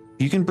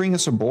if you can bring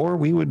us a boar,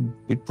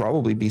 we'd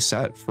probably be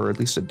set for at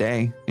least a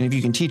day. And if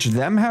you can teach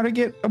them how to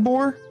get a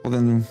boar, well,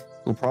 then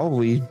we'll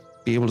probably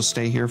be able to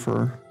stay here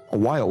for a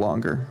while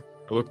longer.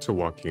 I look to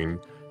Joaquin.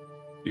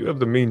 Do you have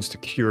the means to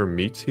cure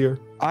meat here?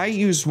 I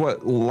used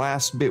what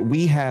last bit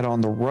we had on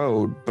the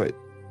road, but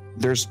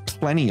there's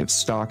plenty of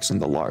stocks in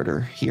the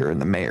larder here in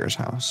the mayor's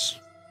house.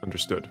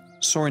 Understood.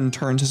 Soren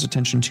turned his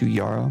attention to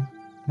Yara.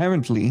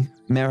 Apparently,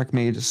 Merrick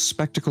made a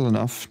spectacle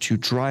enough to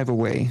drive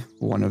away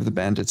one of the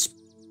bandits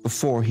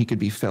before he could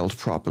be felled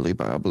properly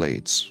by our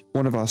blades.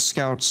 One of our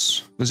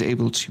scouts was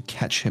able to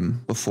catch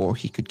him before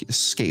he could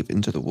escape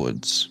into the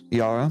woods.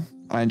 Yara,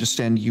 I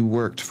understand you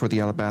worked for the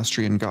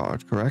Alabastrian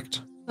Guard,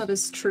 correct? That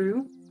is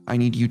true. I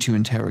need you to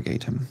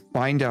interrogate him.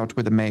 Find out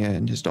where the mayor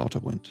and his daughter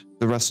went.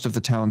 The rest of the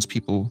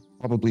townspeople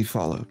probably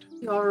followed.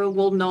 Yara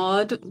will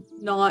nod,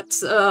 not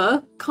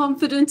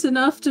confident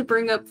enough to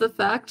bring up the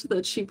fact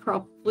that she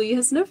probably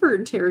has never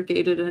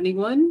interrogated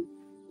anyone.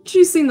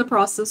 She's seen the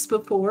process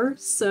before,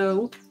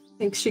 so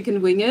thinks she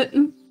can wing it.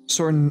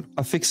 Soren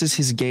affixes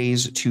his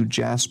gaze to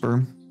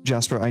Jasper.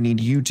 Jasper, I need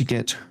you to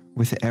get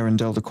with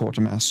Arendelle the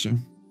quartermaster.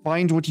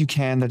 Find what you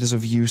can that is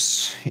of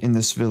use in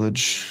this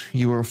village.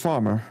 You were a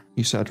farmer,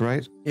 you said,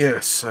 right?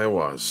 Yes, I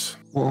was.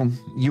 Well,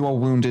 you are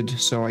wounded,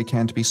 so I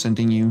can't be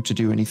sending you to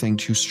do anything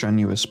too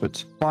strenuous,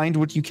 but find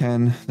what you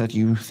can that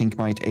you think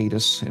might aid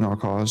us in our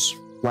cause.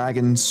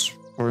 Wagons,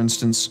 for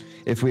instance.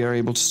 If we are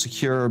able to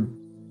secure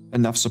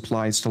enough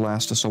supplies to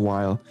last us a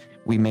while,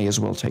 we may as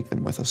well take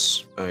them with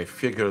us. I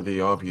figure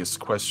the obvious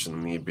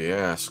question need be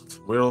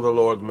asked. Will the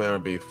Lord Mayor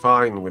be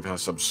fine with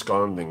us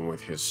absconding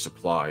with his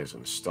supplies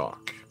and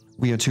stock?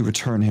 We are to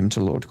return him to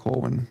Lord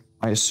Corwin.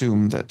 I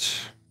assume that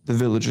the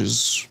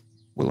villagers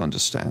will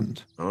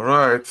understand. All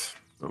right.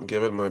 I'll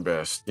give it my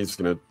best. He's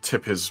gonna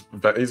tip his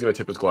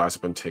glass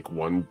up and take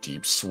one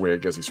deep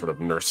swig as he sort of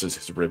nurses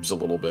his ribs a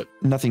little bit.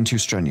 Nothing too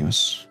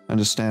strenuous.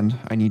 Understand,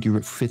 I need you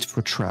fit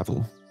for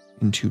travel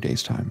in 2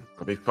 days' time.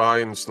 I'll be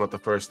fine. It's not the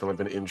first time I've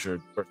been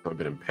injured. First time I've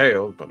been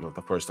impaled, but not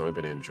the first time I've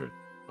been injured.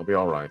 I'll be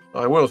all right.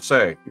 I will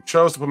say, you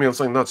chose to put me on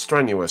something not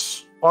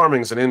strenuous.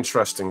 Farming's an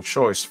interesting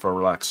choice for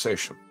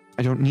relaxation.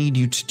 I don't need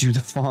you to do the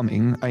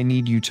farming. I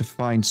need you to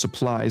find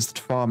supplies that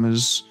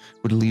farmers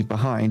would leave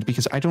behind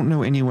because I don't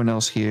know anyone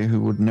else here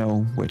who would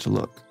know where to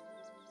look.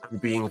 I'm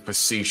being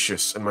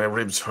facetious and my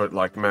ribs hurt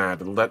like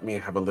mad. Let me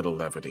have a little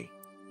levity.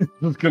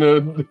 He's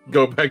gonna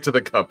go back to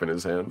the cup in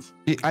his hands.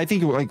 I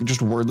think, like,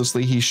 just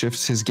wordlessly, he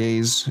shifts his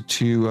gaze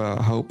to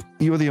Hope.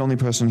 You are the only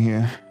person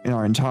here in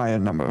our entire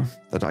number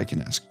that I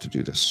can ask to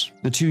do this.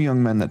 The 2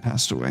 young men that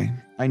passed away,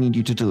 I need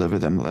you to deliver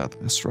them their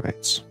last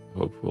rites.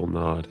 Hope will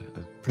nod.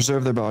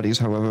 Preserve their bodies,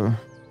 however,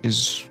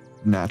 is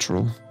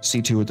natural.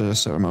 See to it that a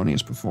ceremony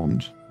is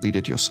performed. Lead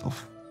it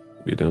yourself.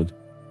 Be done.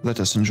 Let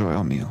us enjoy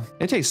our meal.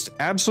 It tastes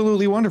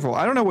absolutely wonderful.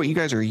 I don't know what you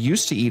guys are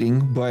used to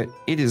eating, but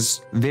it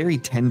is very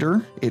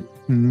tender. It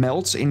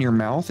melts in your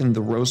mouth, and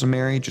the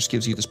rosemary just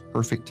gives you this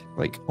perfect,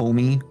 like,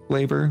 homey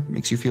flavor.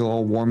 Makes you feel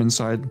all warm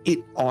inside. It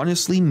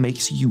honestly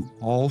makes you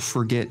all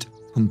forget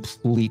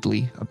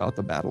completely about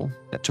the battle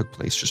that took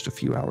place just a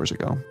few hours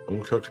ago.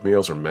 Uncooked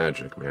meals are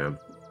magic, man.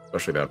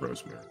 Especially that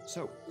rosemary.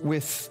 So,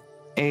 with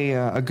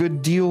a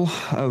good deal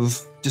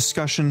of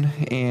discussion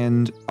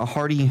and a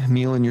hearty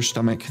meal in your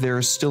stomach, there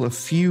is still a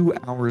few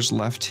hours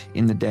left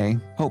in the day.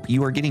 Hope,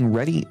 you are getting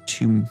ready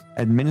to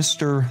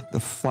administer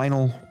the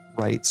final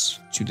rites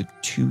to the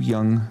 2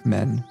 young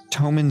men.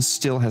 Toman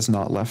still has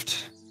not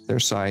left their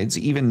sides.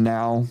 Even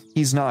now,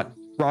 he's not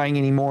crying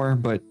anymore,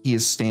 but he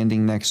is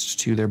standing next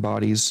to their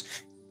bodies.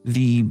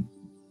 The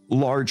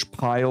large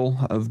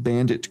pile of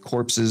bandit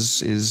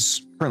corpses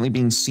is currently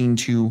being seen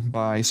to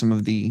by some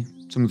of the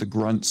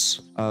grunts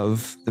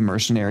of the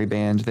mercenary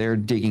band. They're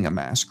digging a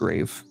mass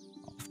grave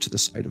off to the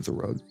side of the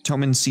road.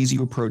 Toman sees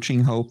you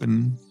approaching, Hope,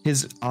 and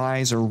his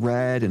eyes are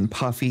red and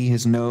puffy.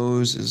 His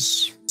nose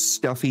is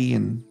stuffy,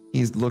 and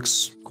he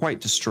looks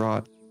quite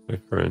distraught. My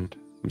friend,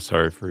 I'm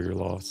sorry for your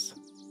loss.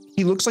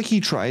 He looks like he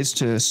tries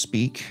to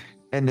speak,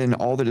 and then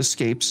all that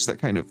escapes, that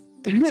kind of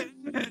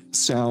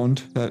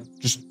sound,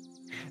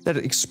 that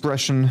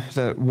expression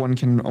that one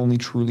can only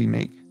truly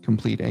make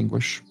complete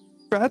anguish.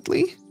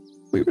 Bradley?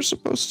 We were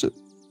supposed to.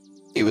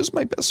 He was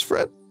my best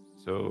friend.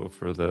 So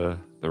for the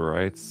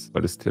rites,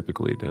 what is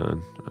typically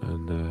done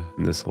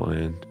in this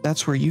land?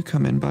 That's where you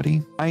come in,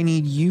 buddy. I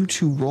need you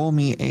to roll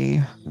me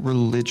a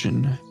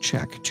religion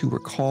check to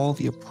recall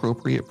the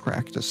appropriate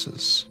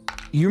practices.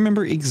 You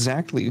remember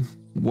exactly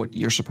what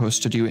you're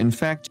supposed to do. In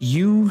fact,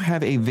 you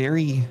have a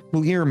very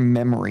clear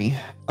memory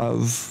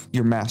of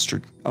your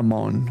master,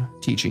 Amon,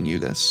 teaching you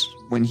this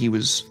when he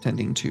was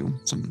tending to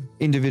some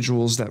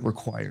individuals that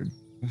required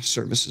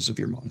services of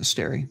your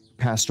monastery,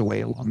 passed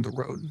away along the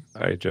road.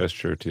 I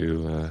gesture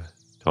to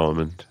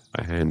Talmud.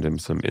 I hand him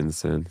some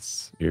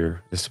incense.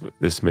 Here,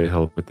 this may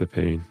help with the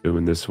pain,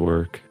 doing this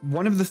work.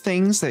 One of the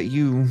things that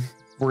you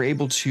were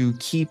able to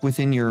keep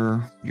within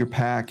your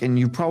pack, and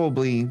you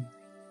probably,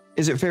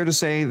 is it fair to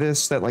say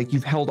this, that like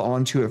you've held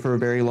on to it for a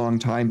very long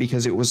time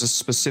because it was a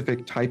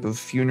specific type of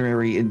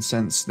funerary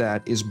incense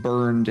that is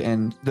burned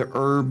and the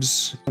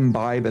herbs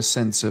imbibe a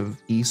sense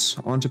of peace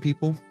onto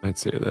people? I'd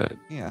say that.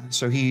 Yeah,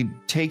 so he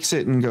takes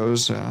it and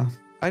goes,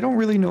 I don't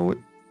really know what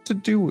to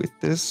do with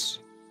this.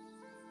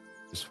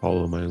 Just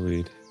follow my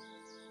lead.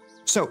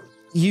 So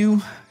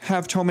you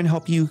have Toman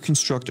help you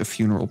construct a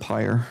funeral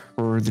pyre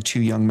for the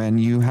 2 young men.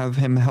 You have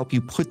him help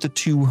you put the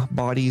 2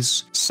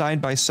 bodies side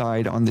by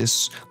side on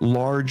this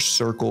large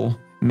circle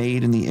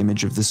made in the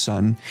image of the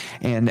sun.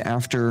 And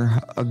after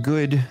a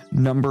good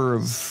number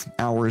of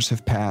hours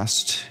have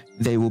passed,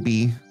 they will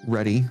be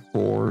ready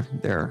for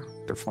their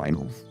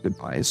final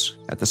goodbyes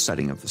at the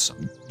setting of the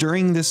sun.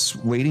 During this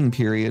waiting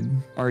period,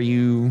 are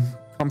you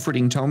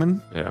comforting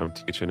Toman? Yeah, I'm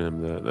teaching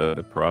him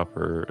the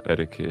proper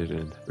etiquette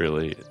and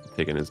really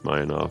taking his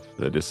mind off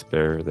the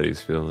despair that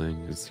he's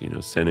feeling. Just,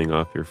 sending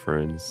off your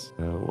friends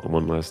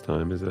one last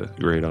time is a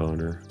great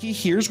honor. He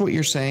hears what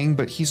you're saying,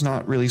 but he's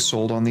not really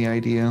sold on the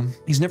idea.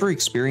 He's never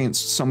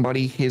experienced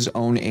somebody his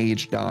own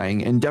age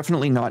dying, and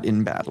definitely not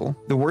in battle.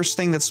 The worst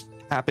thing that's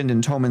happened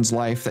in Toman's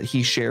life that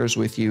he shares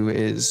with you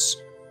is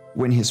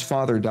when his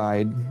father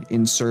died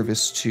in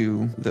service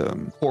to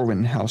the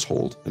Corwin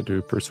household. I do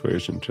a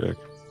persuasion check.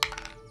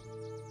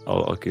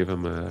 I'll give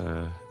him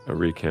a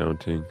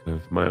recounting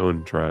of my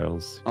own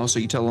trials. Also,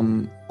 you tell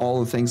him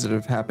all the things that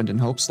have happened in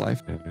Hope's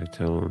life. I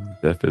tell him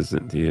death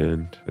isn't the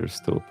end. There's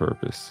still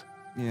purpose.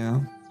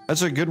 Yeah.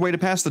 That's a good way to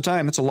pass the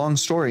time. It's a long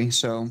story.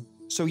 So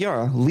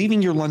Yara,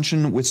 leaving your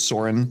luncheon with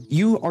Soren,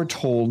 you are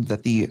told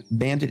that the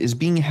bandit is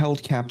being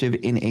held captive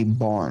in a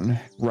barn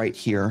right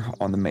here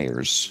on the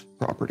mayor's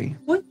property.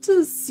 What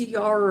does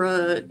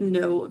Yara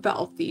know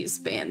about these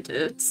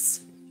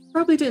bandits?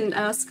 Probably didn't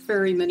ask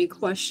very many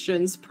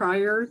questions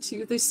prior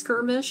to the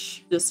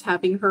skirmish, just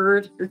having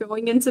heard you're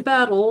going into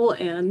battle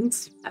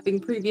and having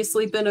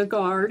previously been a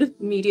guard,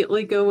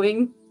 immediately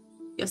going,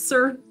 yes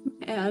sir,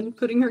 and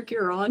putting her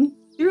gear on.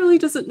 She really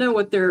doesn't know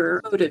what their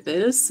motive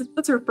is.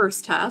 That's her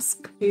first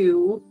task,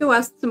 to go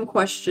ask some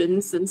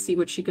questions and see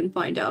what she can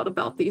find out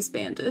about these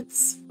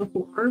bandits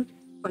before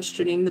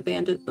questioning the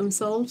bandit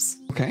themselves.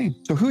 Okay,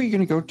 so who are you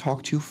going to go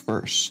talk to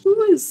first?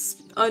 Who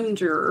is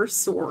under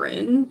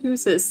Soren?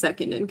 Who's his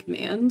second in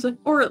command?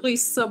 Or at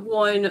least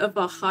someone of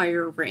a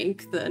higher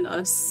rank than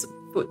us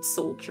foot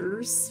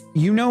soldiers?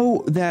 You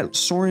know that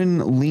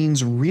Soren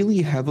leans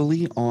really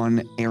heavily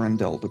on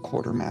Arundel, the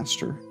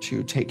quartermaster,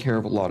 to take care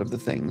of a lot of the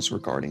things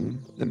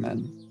regarding the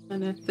men.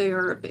 And if they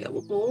are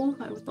available,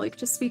 I would like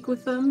to speak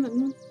with them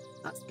and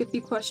ask a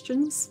few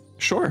questions.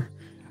 Sure.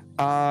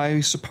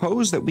 I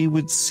suppose that we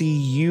would see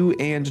you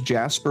and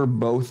Jasper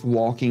both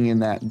walking in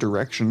that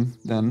direction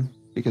then,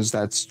 because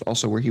that's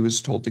also where he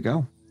was told to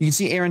go. You can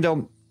see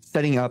Arundel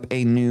setting up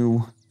a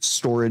new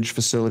storage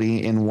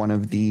facility in one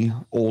of the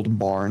old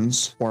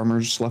barns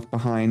farmers left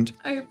behind.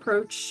 I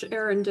approach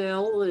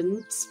Arundel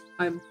and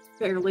I'm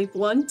fairly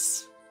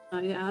blunt.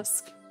 I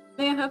ask,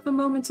 may I have a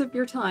moment of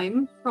your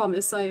time?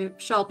 Promise I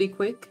shall be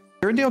quick.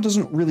 Arundel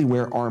doesn't really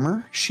wear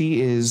armor. She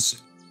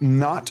is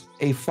not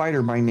a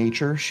fighter by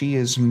nature. She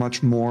is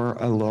much more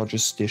a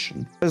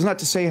logistician. That's not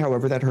to say,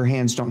 however, that her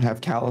hands don't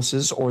have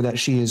calluses or that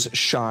she is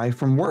shy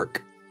from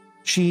work.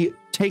 She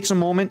takes a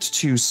moment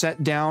to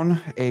set down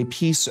a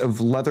piece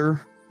of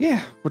leather.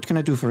 Yeah, what can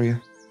I do for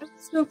you? I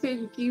was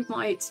hoping you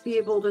might be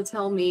able to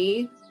tell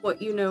me what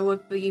you know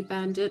of the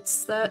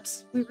bandits that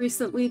we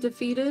recently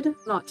defeated.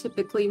 Not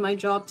typically my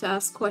job to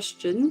ask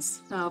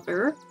questions,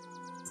 however,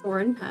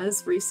 Soren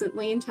has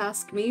recently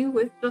tasked me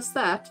with just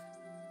that.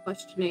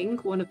 Questioning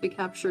one of the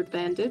captured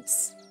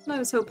bandits, and I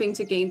was hoping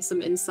to gain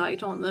some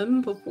insight on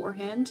them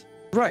beforehand.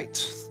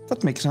 Right,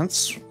 that makes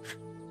sense.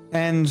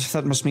 And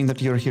that must mean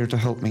that you're here to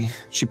help me.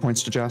 She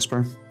points to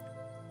Jasper.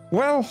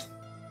 Well,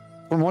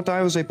 from what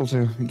I was able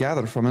to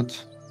gather from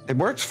it, it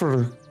worked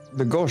for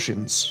the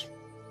Goshians.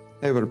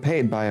 They were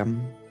paid by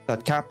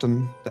that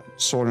captain that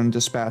Soren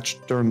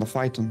dispatched during the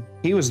fighting.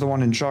 He was the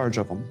one in charge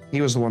of them.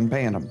 He was the one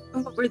paying them.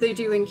 What were they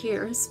doing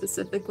here,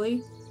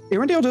 specifically?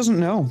 Arundel doesn't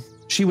know.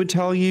 She would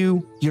tell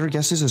you, your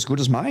guess is as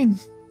good as mine.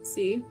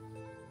 See?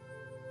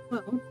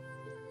 Well,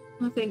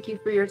 thank you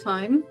for your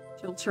time.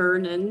 She'll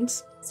turn and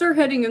start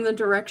heading in the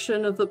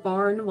direction of the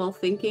barn while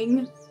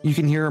thinking. You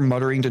can hear her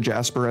muttering to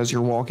Jasper as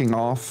you're walking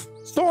off.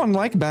 So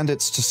unlike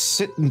bandits to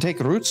sit and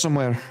take root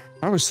somewhere.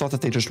 I always thought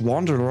that they just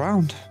wandered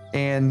around.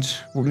 And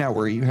now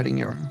where are you heading,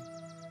 Yara?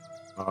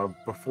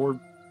 Before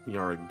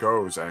Yara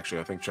goes,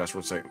 actually, I think Jasper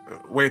would say,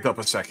 wait up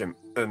a second,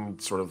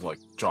 and sort of like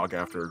jog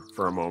after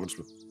for a moment.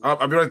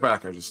 I'll be right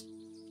back. Give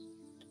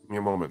me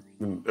a moment.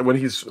 And when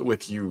he's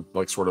with you,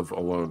 like sort of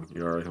alone,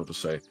 Yara, he'll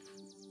just say,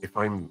 if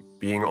I'm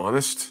being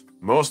honest,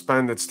 most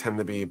bandits tend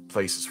to be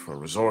places for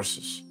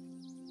resources.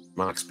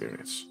 My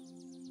experience.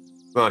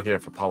 Not here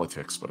for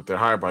politics, but if they're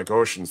hired by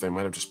Goshians, they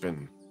might have just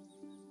been,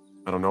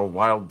 I don't know,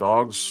 wild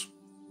dogs,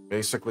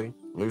 basically,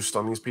 loosed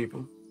on these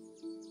people.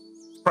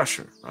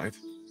 Pressure, right?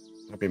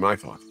 That'd be my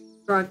thought.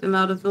 Drive them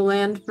out of the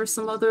land for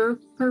some other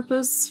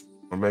purpose.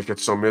 Or make it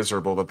so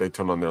miserable that they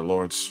turn on their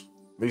lords.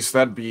 At least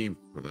that'd be,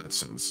 well, that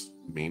sounds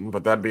mean,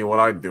 but that'd be what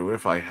I'd do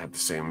if I had the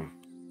same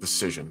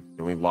decision.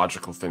 The only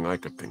logical thing I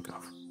could think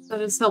of.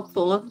 That is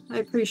helpful. I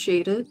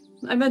appreciate it.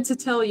 I meant to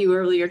tell you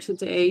earlier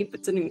today,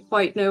 but didn't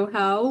quite know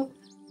how.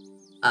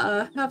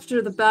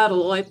 After the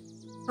battle, I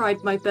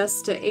tried my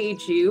best to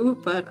aid you,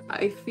 but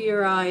I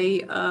fear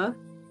I,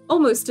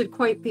 almost did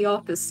quite the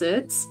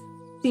opposite.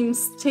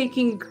 Seems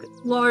taking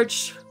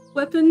large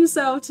weapons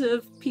out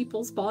of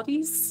people's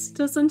bodies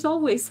doesn't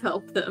always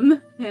help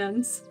them,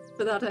 and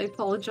for that I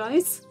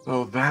apologize.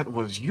 So that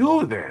was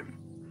you then?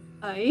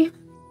 I...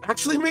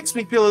 Actually makes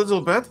me feel a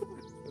little better.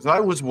 Because I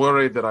was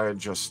worried that I had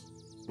just,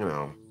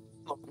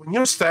 when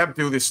you're stabbed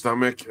through the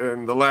stomach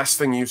and the last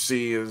thing you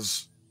see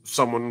is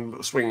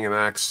someone swinging an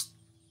axe,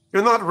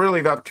 you're not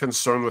really that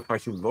concerned with how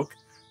you look.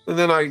 And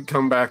then I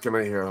come back and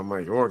I hear, oh,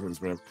 my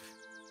organs, man.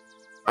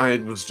 I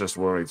was just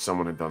worried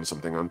someone had done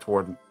something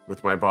untoward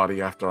with my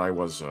body after I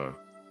was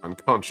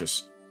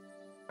unconscious.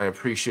 I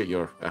appreciate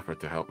your effort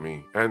to help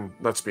me. And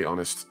let's be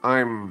honest,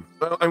 I'm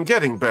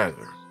getting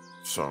better.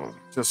 So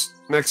just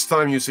next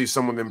time you see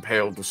someone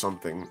impaled or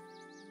something,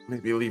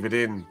 maybe leave it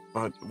in,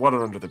 but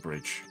water under the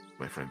bridge,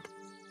 my friend.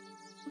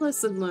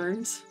 Lesson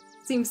learned.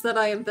 Seems that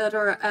I am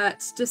better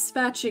at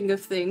dispatching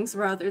of things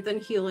rather than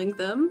healing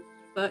them,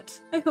 but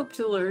I hope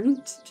to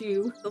learn to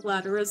do the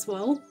latter as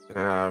well.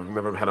 I've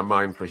never had a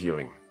mind for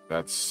healing.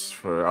 That's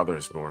for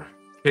others more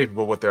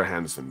capable with their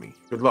hands than me.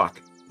 Good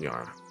luck,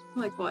 Yara.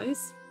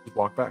 Likewise. Just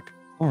walk back.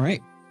 All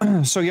right.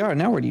 So Yara,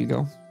 now where do you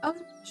go?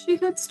 She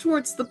heads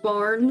towards the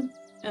barn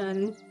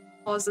and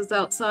pauses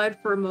outside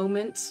for a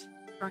moment,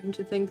 trying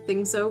to think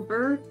things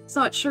over. It's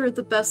not sure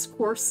the best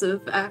course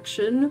of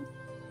action.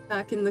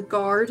 Back in the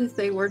Guard,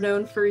 they were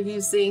known for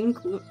using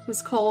what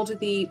was called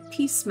the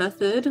peace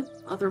method,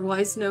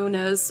 otherwise known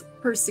as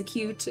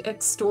persecute,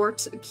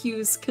 extort,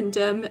 accuse,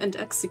 condemn, and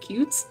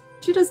execute.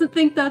 She doesn't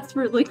think that's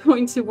really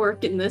going to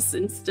work in this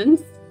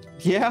instance.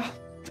 Yeah.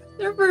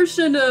 Their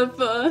version of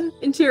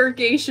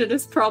interrogation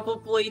is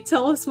probably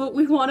tell us what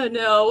we want to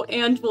know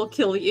and we'll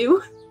kill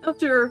you.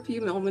 After a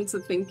few moments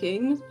of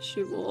thinking,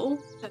 she will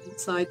head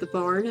inside the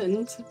barn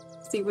and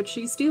see what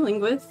she's dealing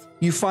with.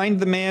 You find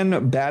the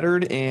man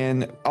battered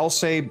and I'll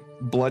say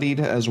bloodied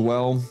as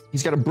well.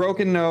 He's got a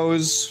broken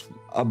nose,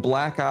 a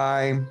black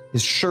eye,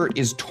 his shirt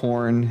is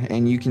torn,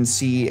 and you can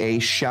see a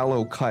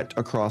shallow cut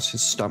across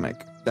his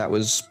stomach. That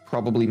was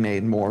probably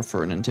made more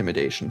for an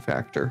intimidation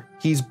factor.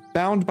 He's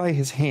bound by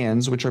his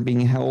hands, which are being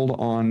held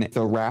on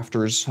the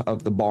rafters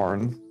of the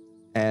barn,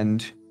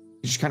 and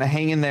he's just kind of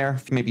hanging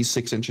there, maybe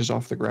 6 inches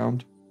off the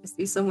ground. I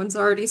see someone's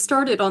already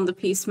started on the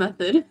peace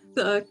method.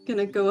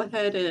 Gonna go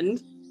ahead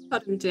and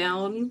cut him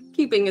down,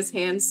 keeping his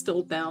hands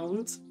still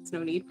bound. There's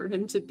no need for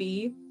him to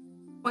be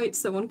quite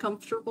so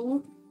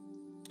uncomfortable.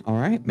 All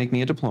right, make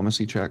me a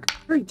diplomacy check.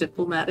 Very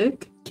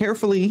diplomatic.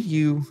 Carefully,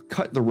 you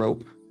cut the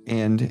rope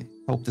and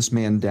help this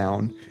man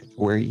down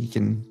where he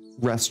can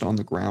rest on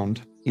the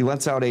ground. He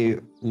lets out a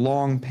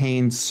long,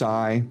 pained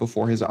sigh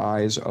before his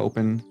eyes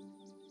open,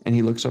 and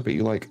he looks up at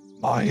you like,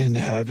 "Am I in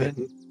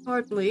heaven?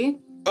 Hardly.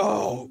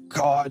 Oh,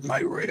 God, my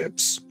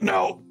ribs.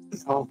 No,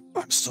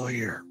 I'm still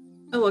here."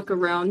 I look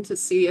around to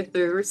see if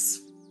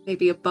there's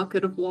maybe a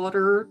bucket of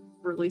water,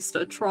 or at least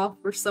a trough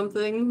or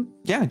something.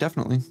 Yeah,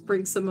 definitely.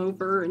 Bring some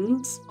over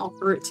and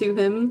offer it to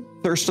him.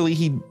 Thirstily,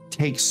 he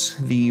takes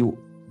the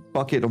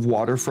bucket of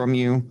water from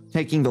you,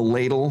 taking the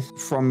ladle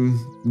from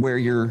where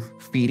you're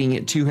feeding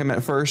it to him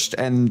at first,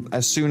 and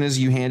as soon as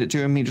you hand it to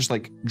him, he just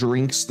like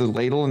drinks the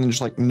ladle and then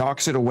just like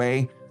knocks it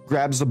away,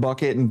 grabs the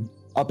bucket and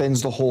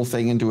upends the whole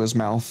thing into his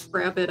mouth.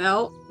 Grab it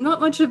out. Not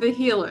much of a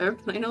healer.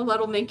 I know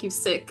that'll make you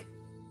sick.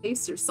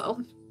 Pace yourself.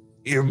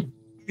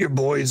 Your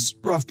boys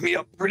roughed me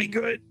up pretty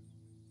good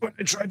when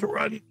I tried to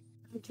run.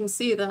 I can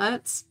see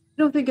that.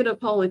 I don't think an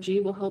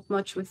apology will help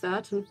much with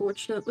that,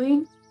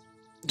 unfortunately.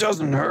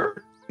 Doesn't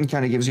hurt. He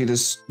kind of gives you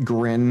this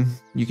grin.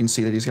 You can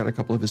see that he's got a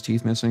couple of his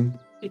teeth missing.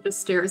 She just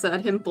stares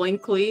at him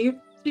blankly.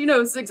 She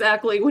knows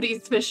exactly what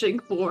he's fishing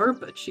for,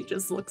 but she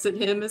just looks at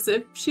him as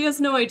if she has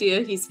no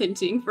idea he's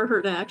hinting for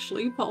her to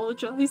actually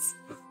apologize.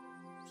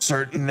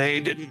 Certain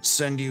they didn't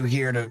send you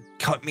here to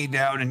cut me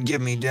down and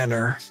give me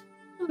dinner.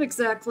 Not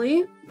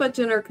exactly, but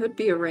dinner could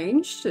be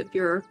arranged if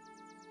you're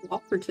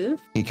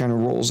cooperative. He kind of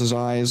rolls his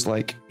eyes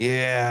like,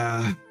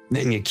 yeah,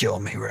 then you kill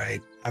me,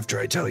 right? After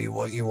I tell you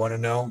what you want to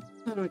know.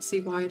 I don't see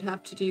why I'd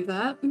have to do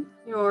that.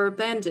 You're a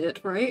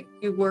bandit, right?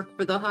 You work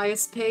for the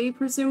highest pay,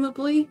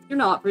 presumably? You're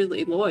not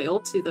really loyal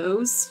to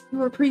those you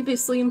were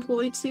previously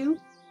employed to.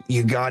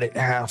 You got it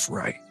half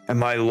right.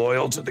 Am I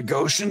loyal to the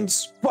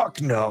Goshians?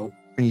 Fuck no.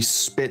 And he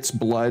spits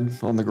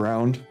blood on the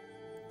ground.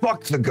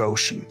 Fuck the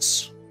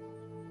Goshians.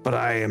 But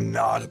I am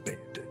not a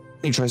bandit.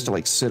 He tries to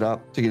like sit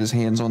up to get his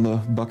hands on the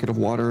bucket of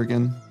water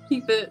again.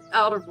 Keep it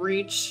out of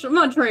reach. I'm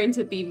not trying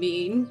to be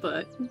mean,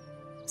 but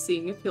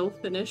seeing if he'll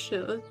finish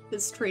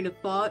his train of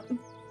thought.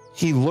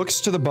 He looks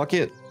to the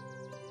bucket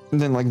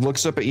and then like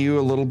looks up at you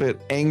a little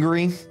bit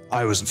angry.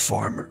 I was a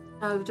farmer.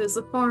 How does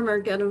a farmer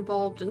get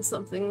involved in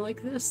something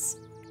like this?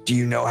 Do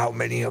you know how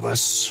many of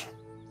us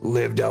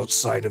lived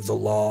outside of the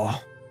law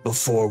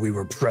before we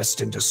were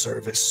pressed into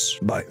service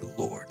by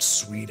Lord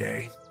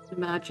Sweet-A?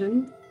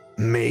 Imagine.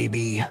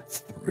 Maybe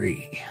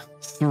 3.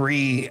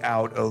 3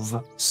 out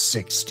of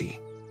 60.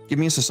 Give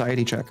me a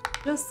society check.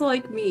 Just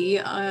like me,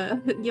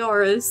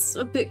 Yara's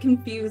a bit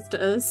confused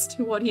as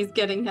to what he's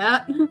getting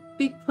at.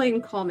 Be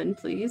plain common,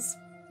 please.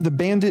 The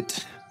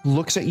bandit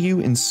looks at you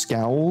and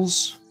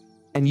scowls,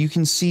 and you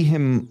can see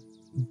him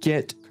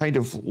get kind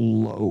of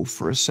low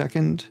for a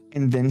second,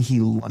 and then he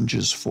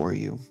lunges for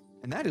you.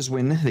 And that is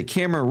when the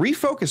camera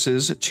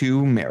refocuses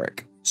to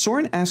Merrick.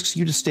 Soren asks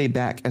you to stay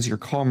back as your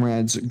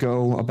comrades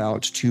go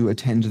about to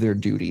attend their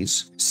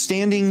duties.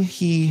 Standing,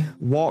 he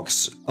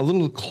walks a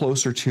little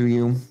closer to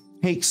you,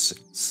 takes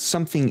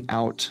something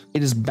out.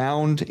 It is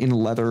bound in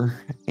leather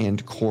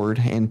and cord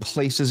and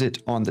places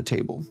it on the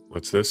table.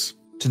 What's this?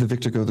 To the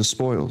victor go the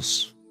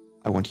spoils.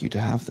 I want you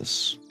to have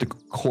this. The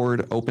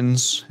cord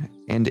opens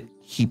and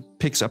he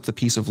picks up the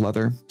piece of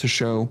leather to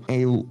show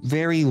a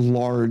very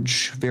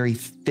large, very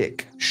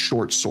thick,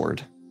 short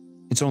sword.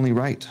 It's only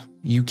right.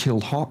 You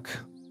killed Hawk.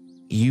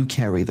 You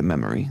carry the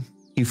memory.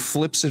 He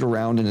flips it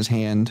around in his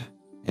hand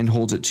and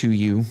holds it to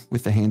you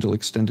with the handle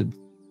extended.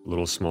 A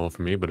little small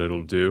for me, but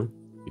it'll do.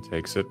 He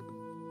takes it.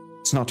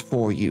 It's not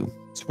for you.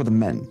 It's for the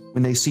men.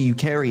 When they see you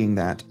carrying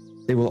that,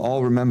 they will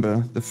all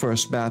remember the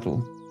first battle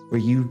where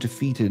you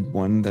defeated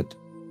one that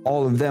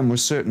all of them were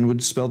certain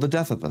would spell the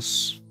death of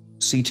us.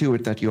 See to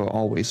it that you're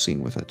always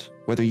seen with it,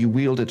 whether you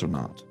wield it or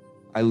not.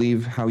 I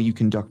leave how you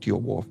conduct your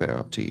warfare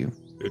up to you.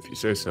 If you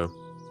say so.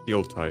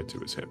 He'll tie it to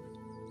his hip.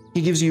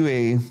 He gives you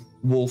a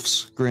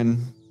wolf's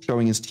grin,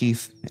 showing his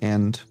teeth,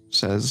 and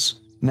says,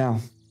 "Now,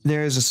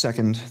 there is a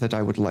second that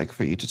I would like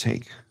for you to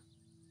take.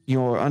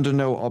 You're under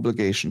no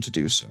obligation to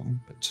do so,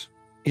 but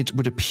it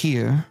would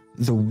appear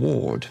the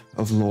ward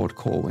of Lord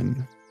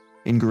Corwin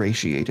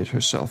ingratiated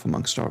herself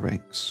amongst our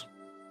ranks.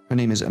 Her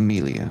name is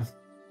Amelia.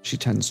 She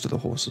tends to the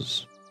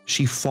horses.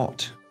 She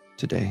fought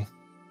today.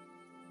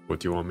 What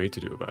do you want me to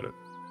do about it?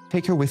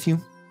 Take her with you.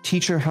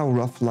 Teach her how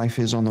rough life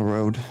is on the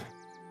road,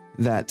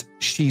 that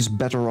she's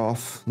better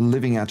off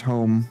living at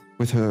home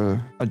with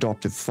her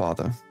adoptive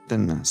father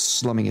than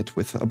slumming it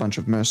with a bunch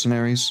of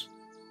mercenaries.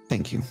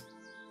 Thank you.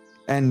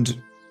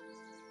 And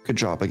good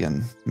job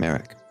again,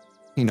 Merrick.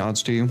 He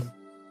nods to you.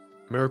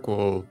 Merrick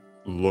will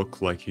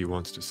look like he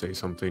wants to say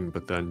something,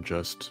 but then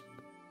just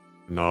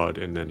nod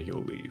and then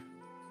he'll leave.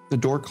 The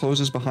door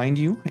closes behind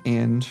you,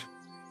 and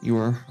you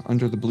are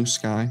under the blue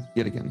sky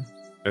yet again.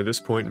 At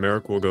this point,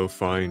 Merrick will go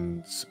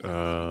find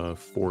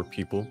 4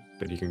 people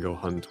that he can go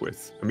hunt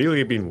with,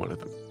 Amelia being one of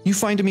them. You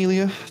find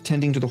Amelia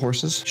tending to the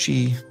horses.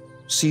 She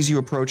sees you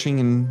approaching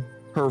and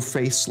her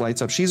face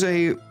lights up. She's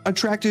a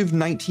attractive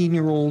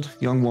 19-year-old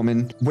young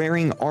woman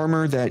wearing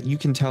armor that you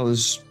can tell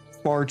is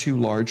far too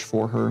large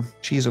for her.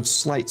 She is of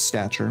slight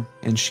stature,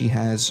 and she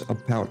has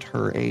about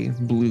her a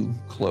blue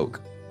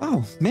cloak.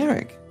 Oh,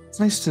 Merrick,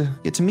 it's nice to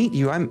get to meet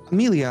you. I'm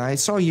Amelia. I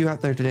saw you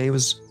out there today. It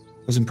was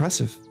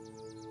impressive.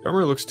 The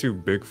armor looks too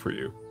big for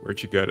you.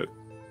 Where'd you get it?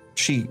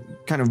 She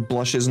kind of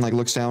blushes and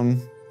looks down.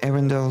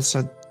 Arendelle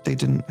said they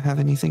didn't have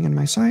anything in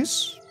my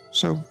size,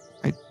 so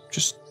I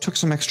just took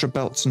some extra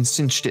belts and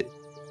cinched it.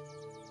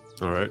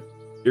 All right,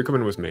 you're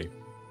coming with me.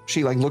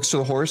 She looks to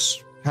the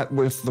horse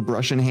with the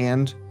brush in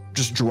hand,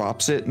 just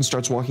drops it and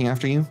starts walking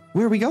after you.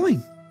 Where are we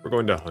going? We're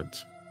going to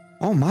hunt.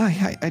 Oh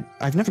my,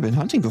 I've never been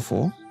hunting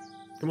before.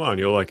 Come on,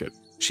 you'll like it.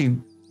 She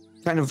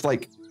kind of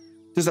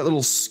does that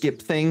little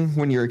skip thing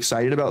when you're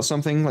excited about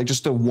something,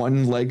 just a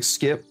one-leg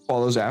skip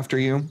follows after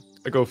you.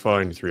 I go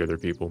find 3 other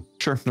people.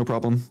 Sure, no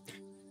problem.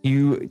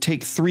 You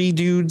take 3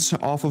 dudes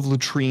off of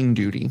latrine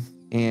duty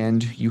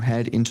and you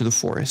head into the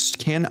forest.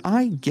 Can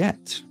I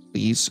get,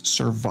 please,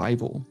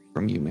 survival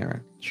from you,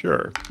 Merrick?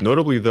 Sure.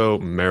 Notably, though,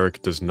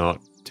 Merrick does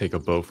not take a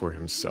bow for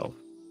himself.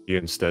 He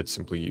instead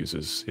simply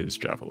uses his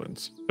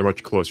javelins. They're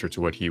much closer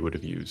to what he would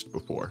have used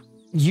before.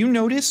 You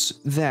notice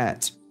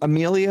that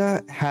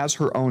Amelia has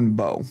her own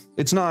bow.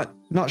 It's not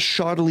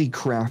shoddily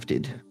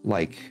crafted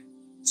like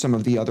some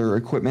of the other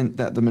equipment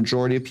that the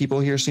majority of people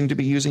here seem to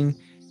be using.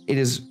 It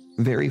is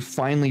very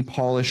finely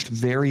polished,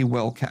 very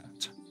well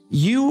kept.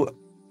 You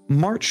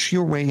march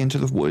your way into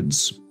the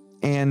woods,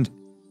 and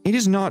it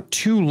is not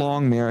too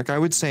long, Merrick. I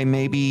would say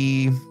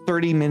maybe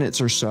 30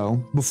 minutes or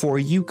so before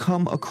you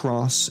come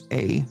across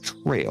a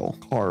trail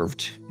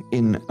carved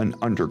in an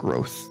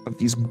undergrowth of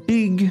these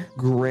big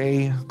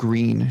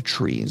gray-green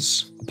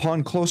trees.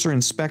 Upon closer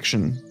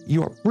inspection,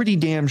 you are pretty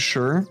damn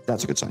sure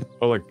that's a good sign.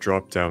 I'll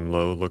drop down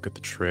low, look at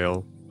the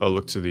trail. I'll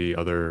look to the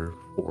other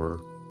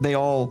 4. They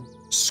all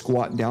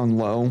squat down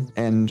low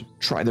and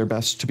try their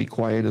best to be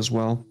quiet as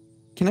well.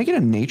 Can I get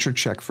a nature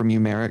check from you,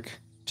 Merrick,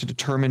 to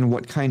determine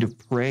what kind of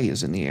prey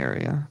is in the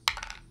area?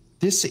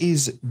 This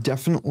is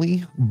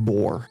definitely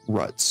boar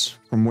ruts,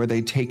 from where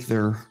they take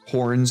their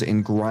horns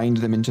and grind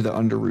them into the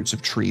underroots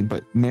of tree.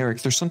 But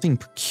Merrick, there's something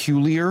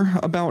peculiar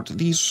about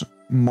these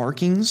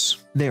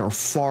markings. They are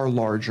far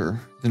larger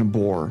than a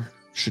boar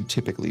should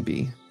typically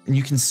be. And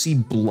you can see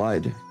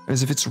blood,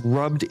 as if it's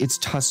rubbed its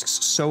tusks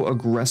so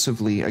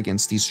aggressively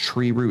against these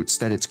tree roots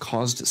that it's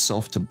caused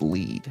itself to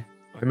bleed.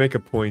 I make a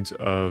point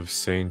of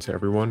saying to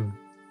everyone,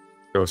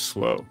 go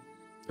slow.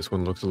 This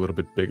one looks a little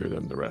bit bigger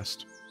than the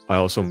rest. I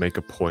also make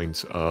a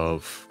point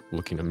of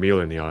looking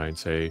Amelia in the eye and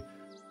say,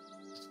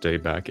 stay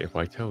back if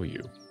I tell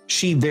you.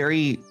 She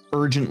very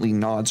urgently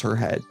nods her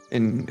head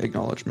in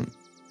acknowledgement.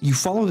 You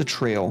follow the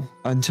trail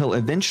until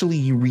eventually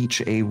you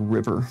reach a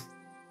river.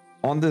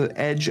 On the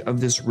edge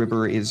of this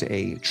river is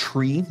a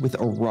tree with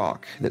a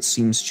rock that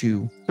seems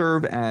to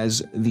serve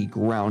as the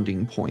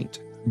grounding point.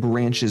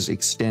 Branches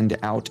extend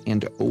out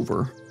and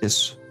over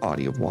this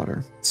body of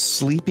water.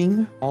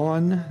 Sleeping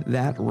on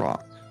that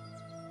rock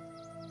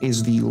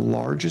is the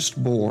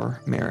largest boar,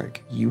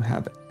 Merrick, you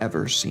have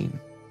ever seen.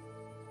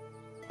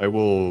 I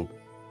will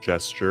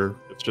gesture,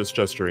 it's just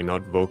gesturing,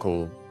 not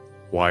vocal,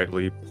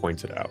 quietly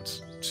point it out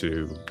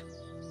to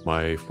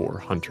my 4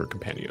 hunter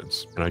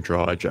companions, and I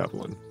draw a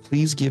javelin.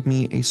 Please give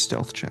me a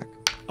stealth check.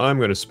 I'm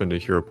going to spend a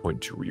hero point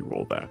to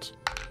re-roll that.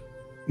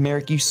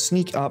 Merrick, you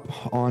sneak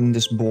up on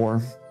this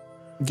boar,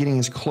 getting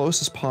as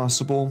close as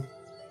possible,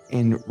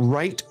 and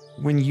right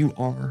when you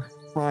are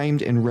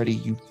primed and ready,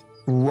 you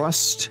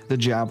thrust the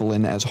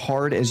javelin as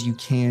hard as you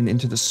can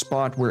into the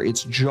spot where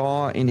its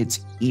jaw and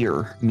its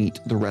ear meet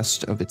the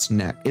rest of its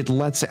neck. It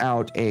lets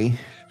out a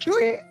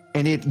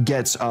and it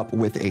gets up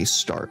with a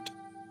start.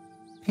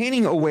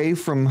 Panning away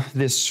from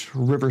this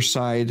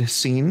riverside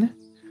scene,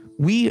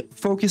 we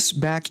focus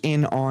back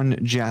in on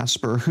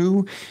Jasper,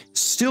 who,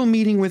 still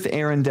meeting with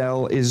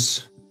Arendelle,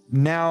 is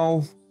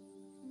now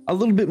a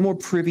little bit more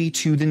privy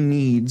to the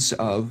needs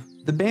of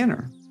the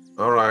banner.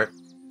 All right,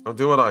 I'll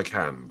do what I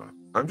can, but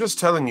I'm just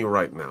telling you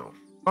right now,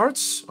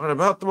 arts are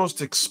about the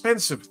most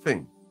expensive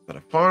thing that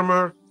a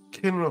farmer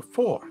can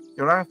afford.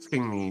 You're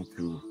asking me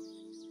to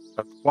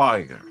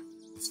acquire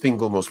the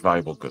single most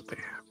valuable good they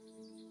have.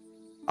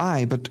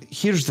 Aye, but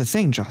here's the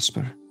thing,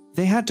 Jasper.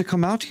 They had to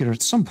come out here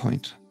at some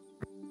point.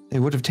 They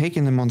would have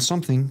taken them on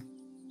something,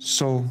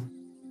 so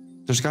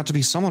there's got to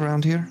be some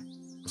around here.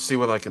 I'll see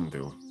what I can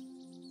do.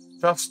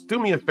 Just do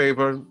me a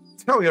favor,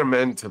 tell your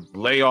men to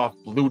lay off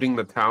looting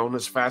the town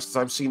as fast as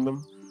I've seen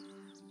them.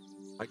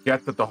 I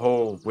get that the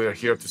whole we're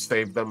here to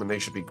save them and they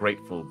should be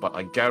grateful, but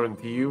I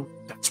guarantee you,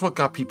 that's what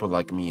got people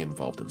like me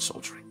involved in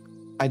soldiering.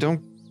 I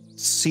don't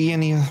see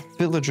any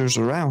villagers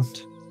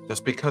around.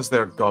 Just because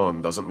they're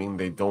gone doesn't mean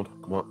they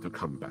don't want to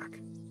come back.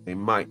 They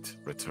might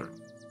return.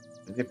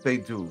 And if they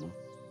do,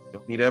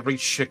 they'll need every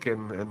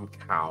chicken and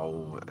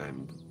cow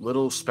and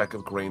little speck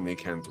of grain they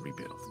can to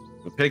rebuild.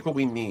 We'll take what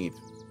we need,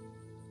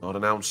 not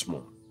an ounce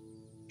more.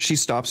 She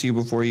stops you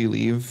before you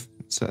leave.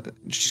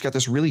 She's got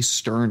this really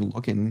stern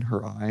look in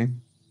her eye.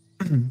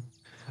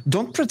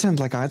 Don't pretend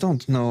like I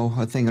don't know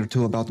a thing or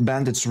two about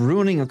bandits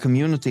ruining a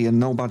community and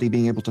nobody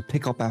being able to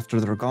pick up after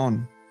they're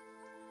gone.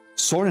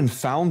 Soren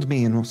found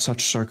me in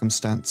such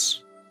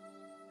circumstance.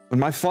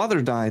 When my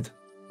father died,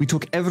 we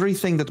took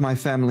everything that my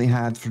family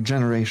had for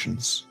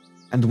generations,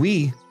 and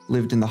we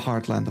lived in the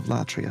heartland of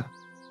Latria.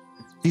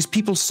 These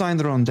people sign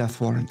their own death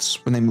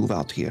warrants when they move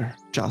out here,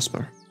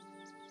 Jasper.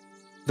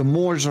 The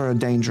moors are a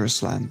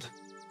dangerous land.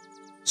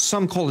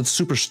 Some call it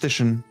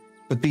superstition,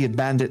 but be it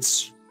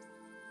bandits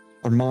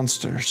or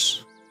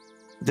monsters,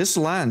 this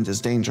land is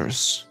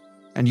dangerous,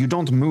 and you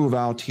don't move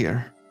out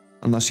here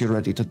unless you're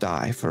ready to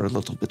die for a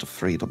little bit of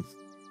freedom.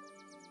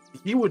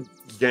 He would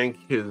yank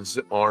his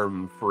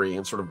arm free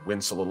and sort of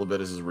wince a little bit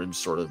as his ribs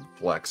sort of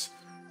flex.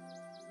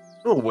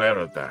 I'm aware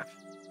of that.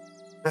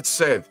 That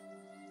said,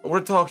 what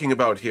we're talking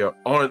about here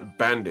aren't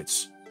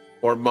bandits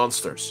or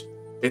monsters.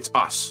 It's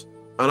us,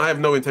 and I have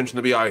no intention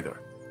to be either.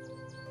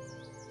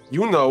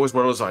 You know as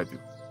well as I do.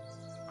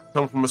 I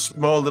come from a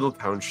small little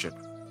township,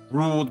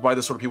 ruled by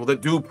the sort of people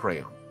that do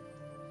prey on.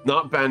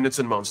 Not bandits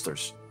and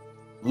monsters.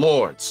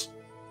 Lords.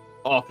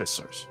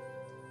 Officers.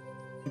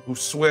 People who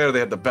swear they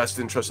have the best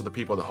interests of the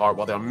people at heart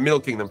while they're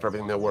milking them for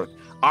everything they're worth.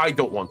 I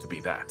don't want to be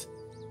that.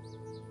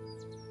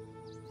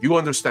 You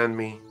understand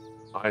me,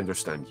 I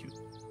understand you.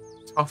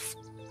 Tough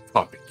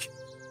topic.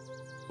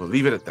 We'll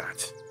leave it at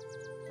that.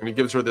 And he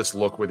gives her this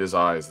look with his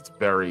eyes. It's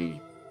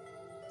very,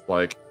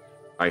 like,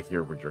 I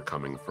hear where you're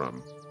coming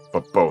from.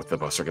 But both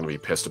of us are going to be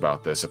pissed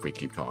about this if we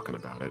keep talking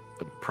about it.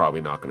 I'm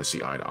probably not going to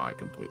see eye to eye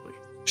completely.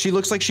 She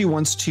looks like she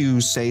wants to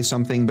say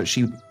something, but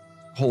she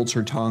holds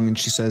her tongue and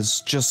she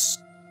says, just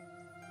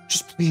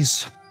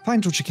please,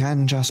 find what you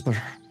can,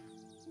 Jasper.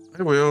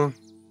 I will.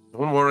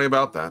 Don't worry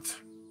about that.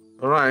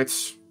 All right,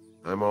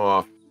 I'm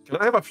off. Can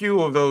I have a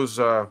few of those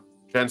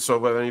gents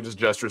over there? And he just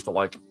gestures to,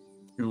 like,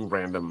 2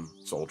 random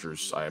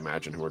soldiers, I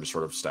imagine, who are just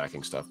sort of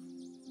stacking stuff.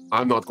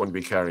 I'm not going to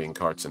be carrying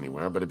carts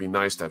anywhere, but it'd be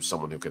nice to have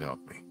someone who could help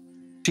me.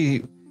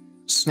 She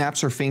snaps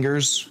her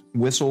fingers,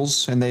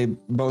 whistles, and they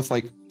both,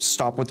 like,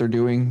 stop what they're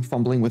doing,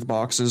 fumbling with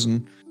boxes,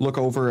 and look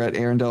over at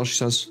Arendelle. She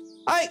says,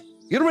 "Aye,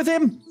 you're with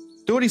him.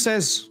 Do what he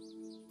says."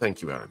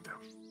 Thank you, Arendelle.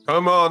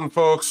 Come on,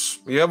 folks.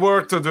 We have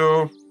work to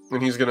do.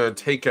 And he's going to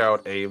take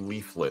out a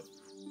leaflet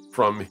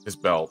from his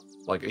belt.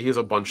 Like, he has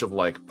a bunch of,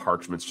 like,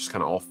 parchments just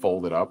kind of all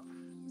folded up.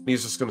 And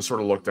he's just going to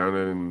sort of look down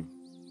at it and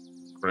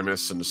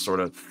grimace and just sort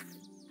of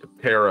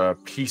tear a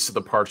piece of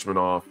the parchment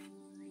off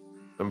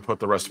and put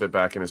the rest of it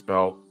back in his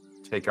belt,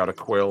 take out a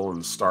quill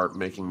and start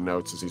making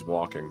notes as he's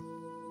walking.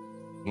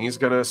 He's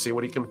gonna see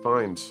what he can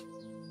find.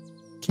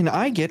 Can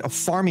I get a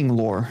farming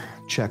lore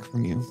check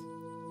from you?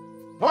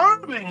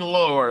 Farming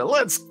lore,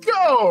 let's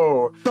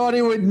go! Thought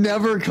it would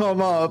never come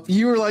up.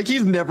 You were like,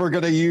 he's never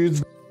gonna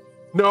use.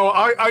 No,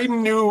 I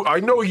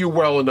know you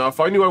well enough.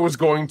 I knew I was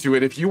going to,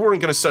 and if you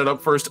weren't gonna set it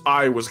up first,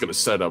 I was gonna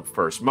set it up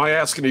first. My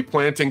ass can be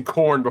planting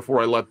corn before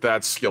I let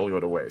that skill go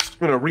to waste.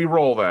 I'm gonna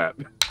re-roll that.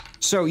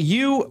 So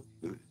you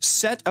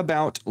set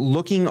about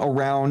looking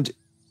around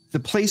the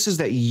places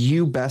that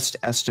you best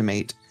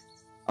estimate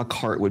a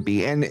cart would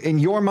be. And in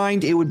your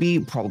mind, it would be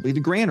probably the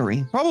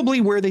granary,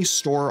 probably where they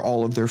store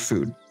all of their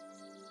food.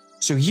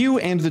 So you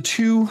and the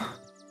 2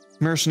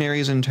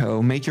 mercenaries in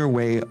tow make your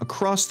way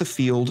across the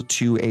field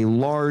to a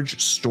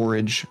large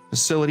storage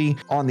facility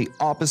on the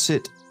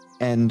opposite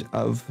end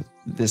of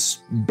this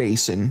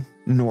basin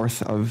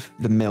north of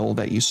the mill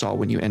that you saw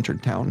when you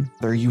entered town.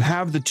 There you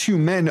have the 2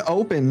 men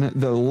open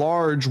the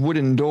large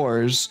wooden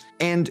doors,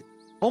 and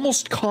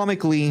almost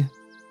comically,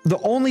 the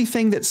only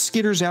thing that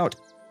skitters out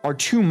are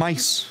 2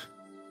 mice.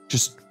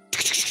 Just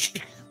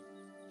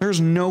there's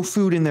no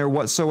food in there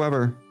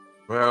whatsoever.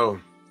 Well,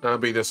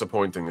 that'd be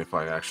disappointing if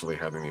I actually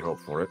had any hope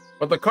for it.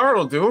 But the car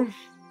will do,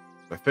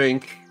 I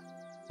think.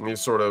 And he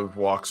sort of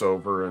walks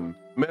over and,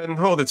 "Men,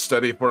 hold it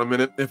steady for a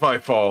minute. If I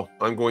fall,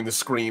 I'm going to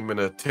scream in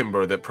a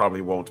timbre that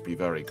probably won't be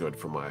very good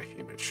for my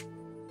image."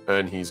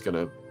 And he's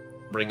gonna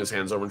bring his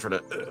hands over and try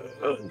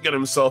to get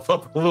himself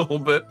up a little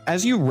bit.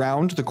 As you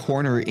round the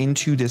corner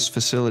into this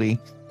facility,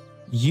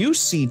 you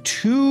see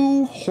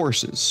 2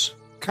 horses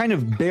kind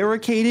of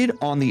barricaded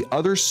on the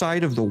other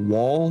side of the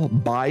wall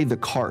by the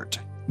cart.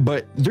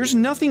 But there's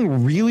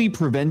nothing really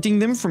preventing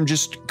them from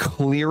just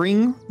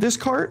clearing this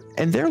cart,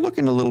 and they're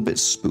looking a little bit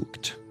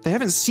spooked. They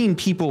haven't seen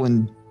people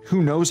in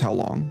who knows how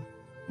long.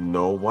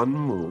 No one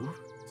move.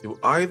 Do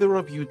either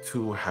of you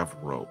 2 have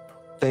rope?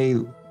 They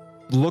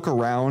look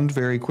around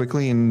very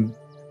quickly and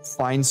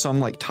find some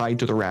like tied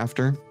to the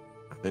rafter.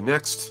 The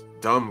next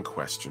dumb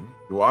question.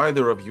 Do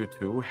either of you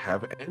 2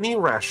 have any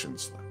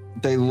rations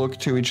left? They look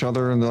to each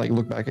other and they like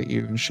look back at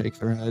you and shake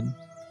their head.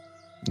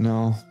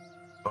 No.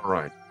 All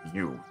right,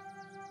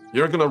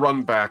 you're gonna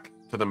run back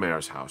to the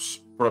mayor's house.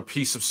 for a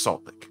piece of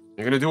salt lick.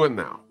 You're gonna do it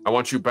now. I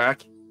want you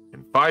back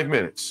in 5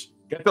 minutes.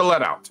 Get the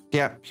lead out.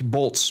 Yeah, he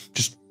bolts.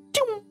 Just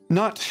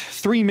not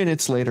 3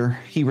 minutes later,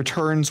 he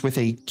returns with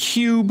a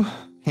cube,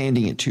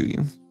 handing it to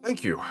you.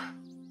 Thank you.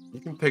 You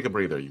can take a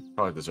breather. You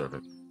probably deserve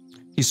it.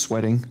 He's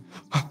sweating.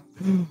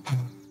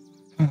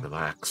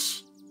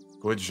 Relax.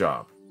 Good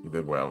job. You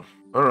did well.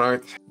 All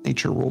right.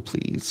 Nature roll,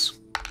 please.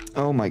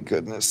 Oh my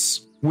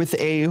goodness. With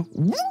a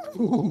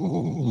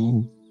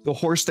the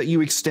horse that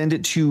you extend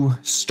it to,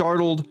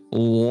 startled,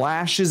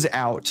 lashes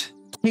out,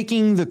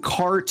 kicking the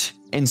cart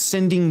and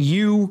sending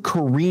you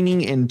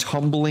careening and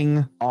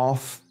tumbling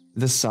off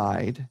the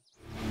side.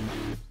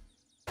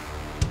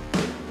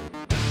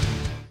 Let's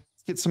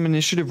get some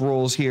initiative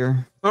rolls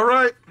here. All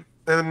right.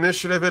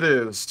 Initiative it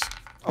is.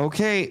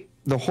 Okay,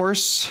 the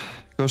horse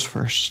goes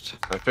first.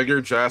 I figure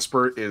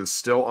Jasper is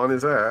still on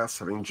his ass,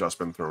 having just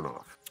been thrown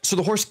off. So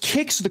the horse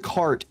kicks the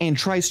cart and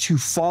tries to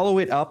follow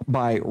it up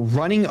by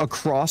running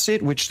across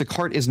it, which the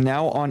cart is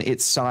now on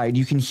its side.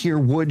 You can hear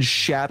wood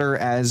shatter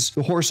as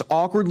the horse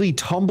awkwardly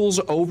tumbles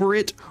over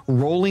it,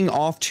 rolling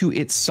off to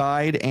its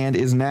side, and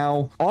is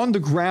now on the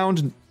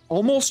ground,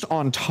 almost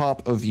on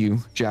top of you,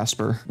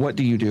 Jasper. What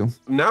do you do?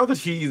 Now that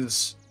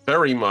he's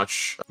very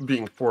much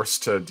being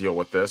forced to deal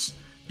with this,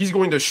 he's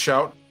going to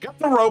shout, "Get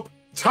the rope,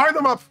 tie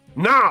them up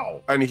now!"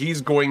 And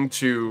he's going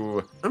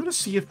to, I'm going to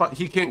see if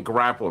he can't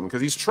grapple him,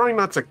 because he's trying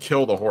not to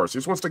kill the horse. He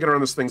just wants to get around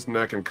this thing's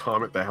neck and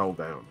calm it the hell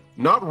down.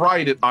 Not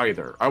ride it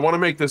either. I want to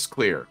make this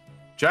clear.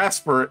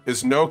 Jasper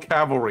is no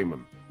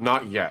cavalryman.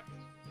 Not yet.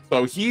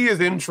 So he is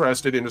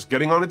interested in just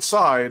getting on its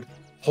side,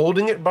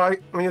 holding it by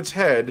its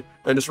head,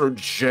 and just sort of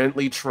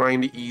gently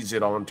trying to ease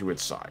it onto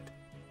its side.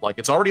 Like,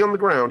 it's already on the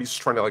ground. He's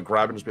just trying to, like,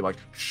 grab it and just be like,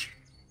 shh,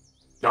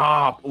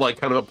 stop, like,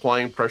 kind of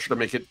applying pressure to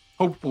make it,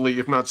 hopefully,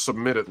 if not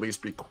submit, at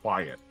least be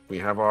quiet. We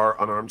have our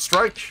unarmed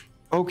strike.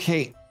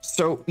 Okay,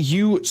 so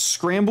you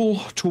scramble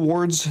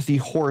towards the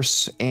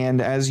horse,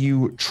 and as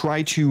you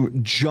try to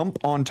jump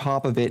on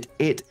top of it,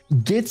 it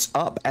gets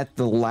up at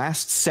the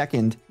last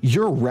second.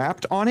 You're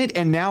wrapped on it,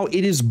 and now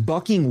it is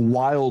bucking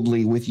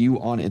wildly with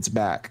you on its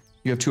back.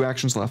 You have 2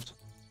 actions left.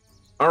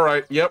 All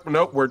right, yep,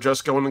 nope, we're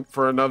just going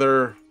for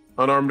another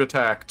unarmed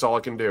attack. That's all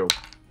I can do.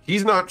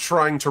 He's not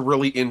trying to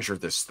really injure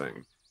this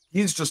thing.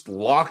 He's just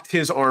locked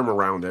his arm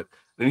around it,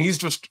 and he's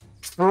just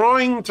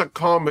trying to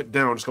calm it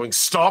down, just going,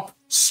 stop,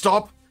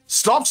 stop,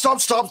 stop,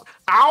 stop, stop,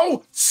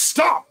 ow,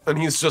 stop! And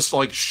he's just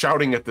like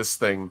shouting at this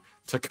thing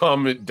to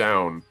calm it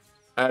down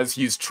as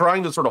he's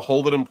trying to sort of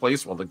hold it in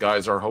place while the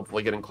guys are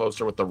hopefully getting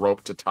closer with the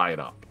rope to tie it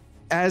up.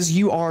 As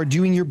you are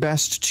doing your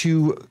best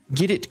to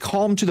get it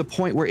calm to the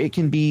point where it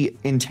can be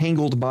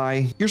entangled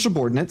by your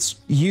subordinates,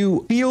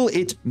 you feel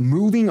it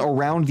moving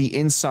around the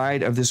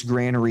inside of this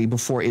granary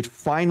before it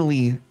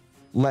finally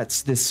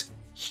lets this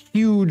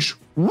huge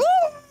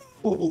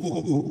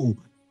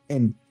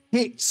and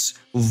hits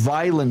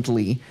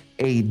violently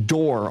a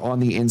door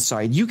on the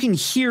inside. You can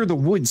hear the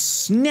wood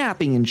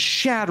snapping and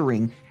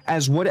shattering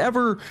as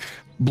whatever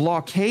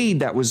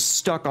blockade that was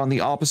stuck on the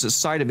opposite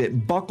side of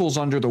it buckles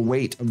under the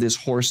weight of this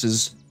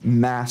horse's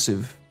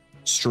massive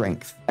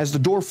strength. As the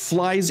door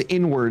flies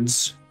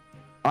inwards,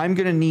 I'm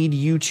gonna need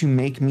you to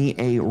make me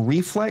a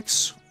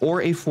reflex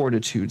or a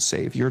fortitude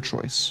save, your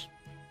choice.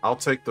 I'll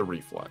take the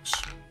reflex.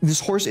 This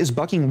horse is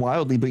bucking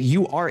wildly, but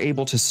you are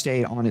able to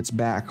stay on its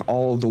back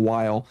all the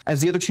while.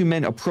 As the other 2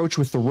 men approach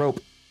with the rope,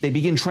 they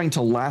begin trying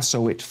to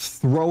lasso it,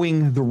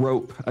 throwing the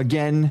rope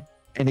again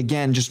and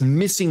again, just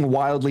missing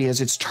wildly as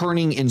it's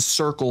turning in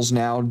circles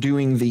now,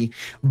 doing the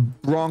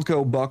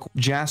bronco buck.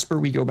 Jasper,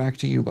 we go back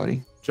to you,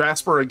 buddy.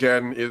 Jasper,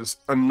 again, is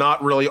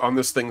not really on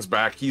this thing's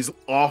back. He's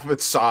off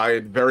its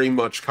side, very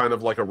much kind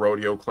of like a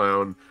rodeo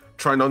clown,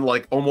 trying to,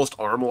 like, almost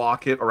arm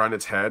lock it around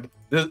its head.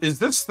 Is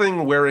this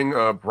thing wearing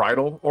a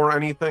bridle or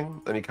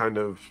anything? Any kind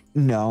of...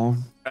 No.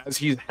 As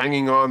he's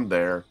hanging on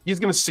there, he's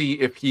going to see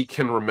if he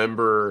can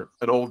remember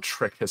an old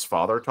trick his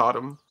father taught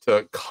him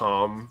to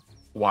calm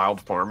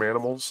wild farm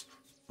animals,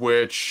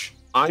 which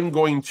I'm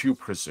going to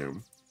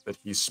presume that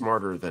he's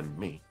smarter than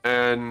me.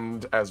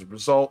 And as a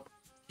result,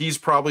 he's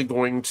probably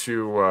going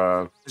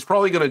to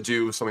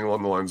do something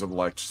along the lines of,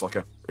 like, just like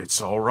a,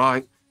 it's all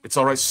right,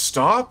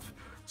 stop,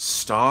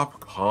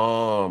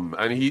 calm.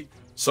 And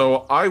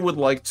so I would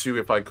like to,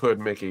 if I could,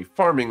 make a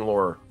farming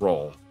lore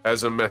roll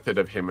as a method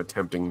of him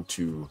attempting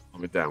to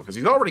calm it down, because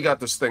he's already got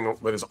this thing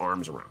with his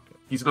arms around it.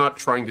 He's not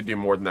trying to do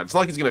more than that. It's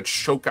not like he's going to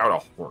choke out a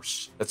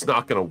horse. That's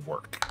not going to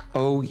work.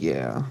 Oh,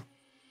 yeah.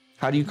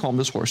 How do you calm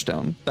this horse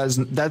down?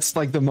 That's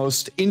like the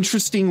most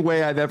interesting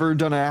way I've ever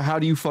done a how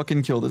do you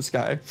fucking kill this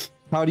guy?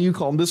 How do you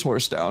calm this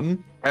horse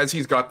down? As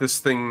he's got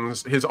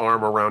his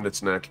arm around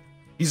its neck,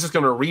 he's just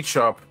going to reach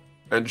up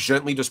and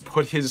gently just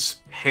put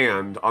his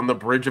hand on the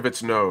bridge of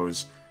its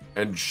nose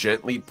and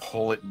gently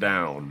pull it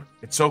down.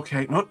 It's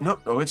okay. No,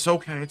 it's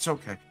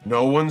okay.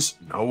 No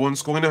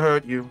one's going to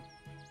hurt you.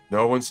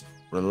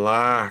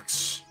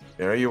 Relax.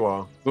 There you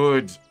are.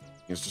 Good.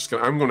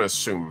 I'm going to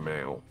assume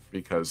male,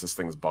 because this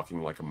thing's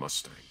bucking like a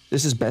Mustang.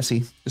 This is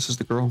Bessie. This is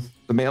the girl.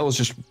 The male is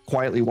just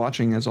quietly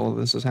watching as all of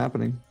this is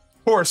happening.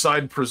 Of course,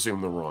 I'd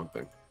presume the wrong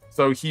thing.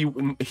 So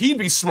he'd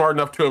be smart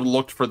enough to have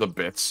looked for the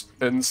bits.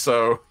 And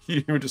so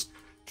he would just,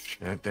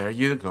 there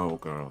you go,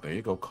 girl. There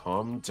you go.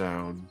 Calm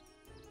down.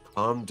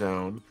 Calm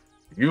down.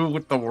 You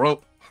with the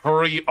rope,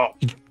 hurry up.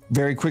 He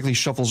very quickly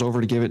shuffles over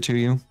to give it to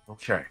you.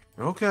 Okay.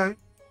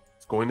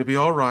 It's going to be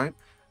all right.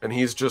 And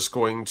he's just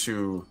going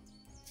to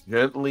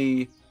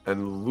gently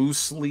and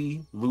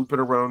loosely loop it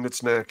around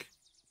its neck.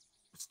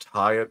 Just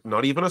tie it.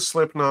 Not even a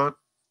slip knot.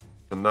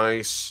 A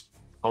nice,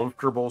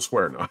 comfortable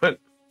square knot.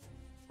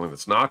 When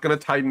it's not going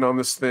to tighten on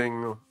this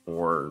thing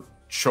or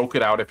choke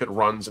it out if it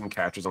runs and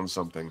catches on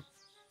something.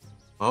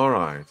 All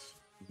right.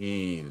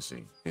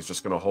 Easy. He's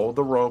just going to hold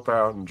the rope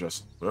out and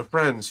just, we're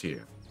friends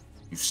here.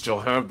 You still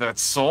have that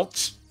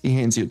salt? He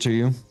hands it to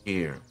you.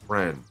 Here,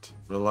 friend.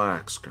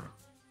 Relax, girl.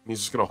 He's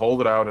just going to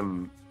hold it out,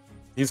 and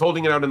he's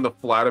holding it out in the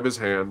flat of his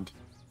hand,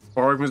 as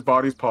far from his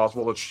body as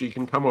possible, that she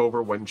can come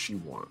over when she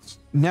wants.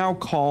 Now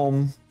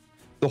calm,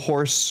 the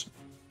horse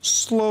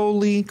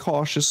slowly,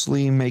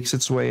 cautiously makes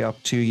its way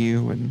up to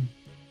you and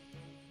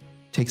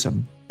takes a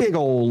big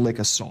old lick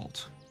of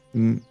salt.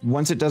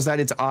 Once it does that,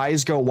 its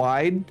eyes go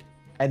wide,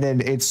 and then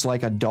it's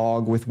like a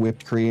dog with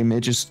whipped cream.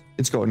 It's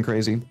going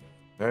crazy.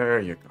 There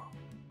you go.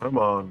 Come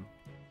on.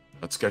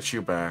 Let's get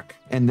you back.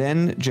 And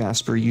then,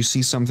 Jasper, you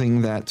see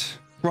something that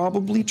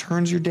probably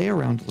turns your day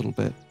around a little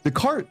bit. The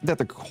cart that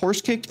the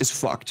horse kicked is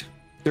fucked.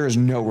 There is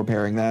no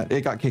repairing that.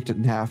 It got kicked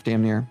in half,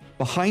 damn near.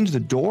 Behind the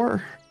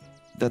door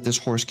that this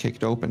horse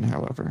kicked open,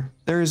 however,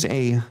 there is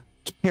a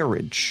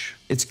carriage.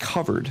 It's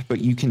covered,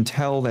 but you can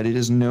tell that it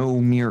is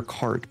no mere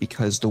cart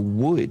because the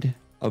wood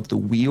of the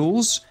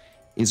wheels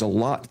is a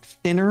lot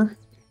thinner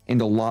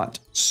and a lot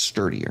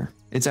sturdier.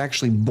 It's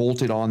actually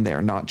bolted on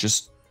there, not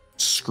just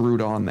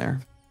screwed on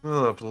there.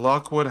 Well, if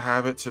luck would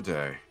have it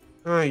today.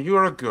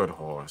 You're a good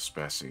horse,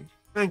 Bessie.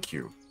 Thank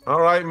you.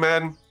 All right,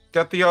 men.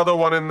 Get the other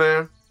one in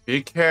there.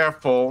 Be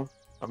careful.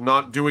 I'm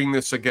not doing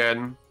this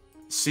again.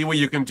 See what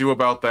you can do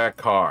about that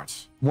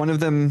cart. One of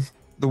them,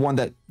 the one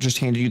that just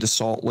handed you the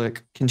salt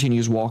lick,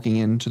 continues walking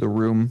into the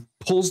room,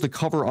 pulls the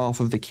cover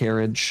off of the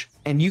carriage,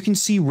 and you can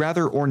see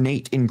rather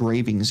ornate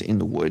engravings in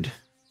the wood,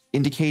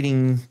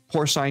 indicating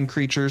porcine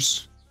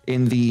creatures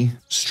in the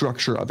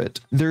structure of it.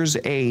 There's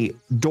a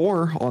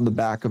door on the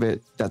back of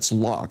it that's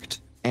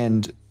locked,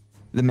 and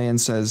the man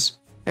says,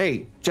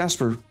 "Hey,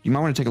 Jasper, you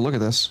might want to take a look at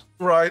this."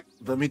 Right,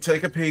 let me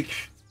take a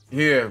peek.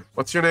 Here,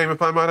 what's your name,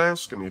 if I might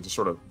ask? And he just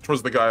sort of,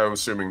 towards the guy I'm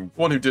assuming,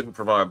 one who didn't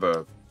provide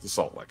the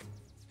salt lick.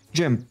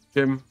 Jim.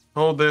 Jim,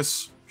 hold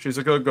this. She's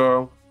a good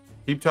girl.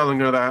 Keep telling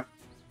her that.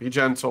 Be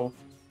gentle.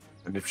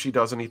 And if she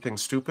does anything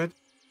stupid,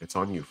 it's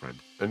on you, friend.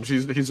 And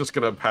he's just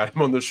gonna pat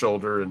him on the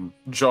shoulder and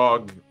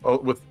jog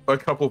with a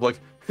couple of like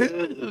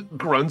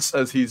grunts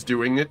as he's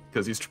doing it,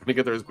 because he's trying to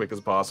get there as quick as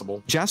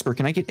possible. Jasper,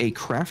 can I get a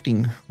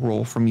crafting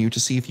roll from you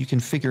to see if you can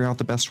figure out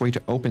the best way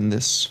to open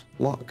this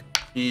lock?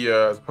 He,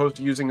 as opposed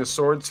to using his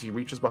swords, he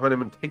reaches behind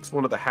him and takes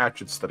one of the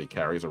hatchets that he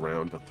carries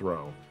around to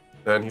throw.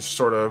 And he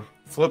sort of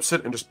flips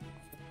it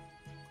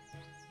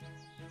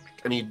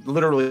and he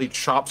literally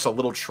chops a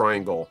little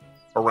triangle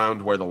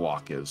around where the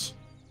lock is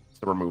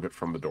to remove it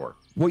from the door.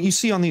 What you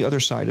see on the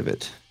other side of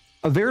it,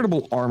 a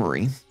veritable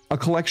armory, a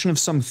collection of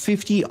some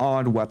 50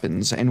 odd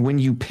weapons. And when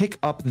you pick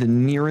up the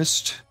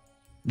nearest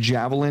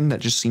javelin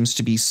that just seems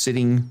to be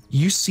sitting,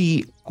 you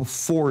see a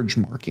forge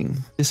marking.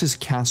 This is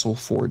Castle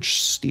Forge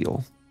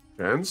steel.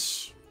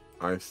 Gents,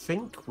 I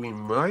think we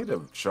might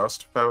have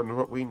just found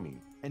what we need.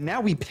 And now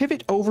we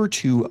pivot over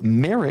to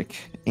Merrick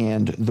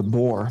and the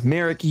boar.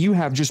 Merrick, you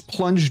have just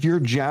plunged your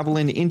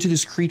javelin into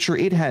this creature.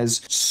 It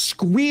has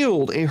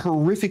squealed a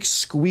horrific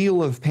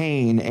squeal of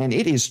pain, and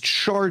it is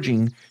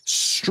charging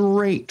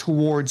straight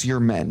towards your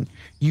men.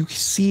 You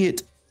see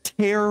it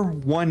tear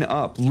one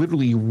up,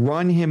 literally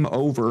run him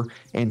over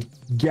and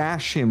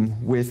gash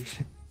him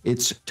with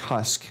its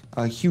tusk.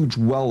 A huge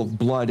well of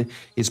blood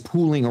is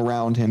pooling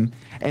around him,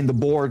 and the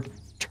boar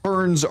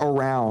turns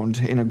around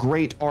in a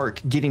great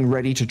arc, getting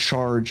ready to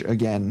charge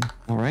again.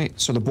 All right,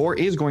 so the boar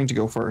is going to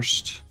go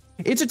first.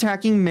 It's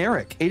attacking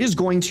Merrick. It is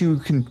going to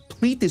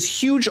complete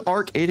this huge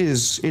arc. It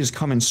is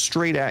coming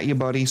straight at you,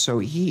 buddy. So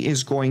he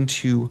is going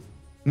to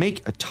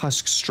make a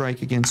tusk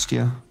strike against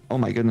you. Oh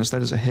my goodness,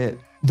 that is a hit.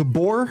 The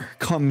boar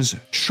comes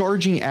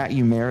charging at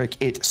you, Merrick.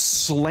 It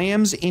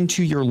slams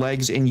into your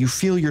legs and you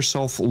feel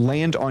yourself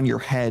land on your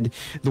head.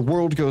 The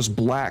world goes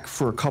black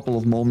for a couple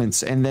of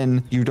moments, and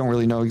then you don't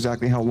really know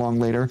exactly how long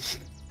later.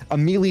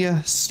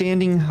 Amelia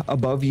standing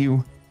above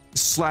you,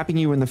 slapping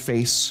you in the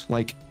face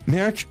like,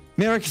 Merrick,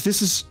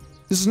 this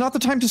is not the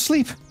time to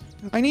sleep.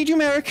 I need you,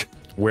 Merrick.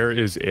 Where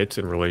is it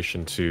in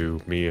relation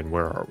to me, and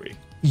where are we?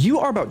 You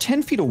are about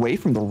 10 feet away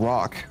from the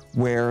rock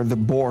where the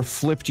boar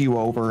flipped you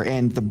over,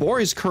 and the boar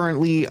is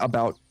currently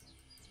about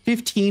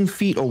 15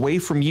 feet away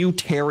from you,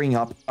 tearing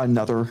up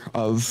another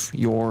of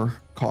your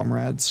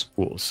comrades.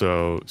 Cool.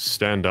 So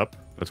stand up.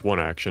 That's one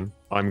action.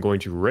 I'm going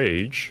to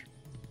rage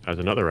as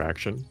another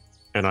action.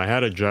 And I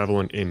had a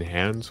javelin in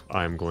hand.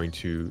 I'm going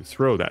to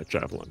throw that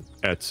javelin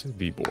at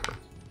the boar.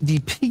 The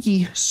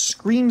piggy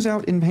screams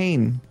out in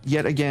pain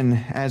yet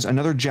again as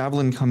another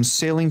javelin comes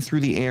sailing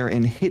through the air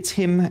and hits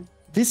him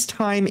this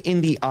time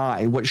in the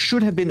eye. What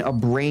should have been a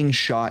brain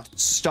shot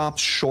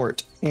stops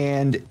short,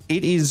 and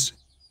it is,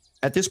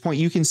 at this point,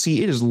 you can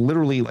see it is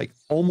literally like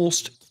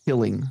almost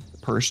killing the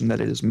person that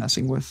it is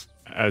messing with.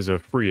 As a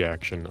free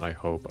action, I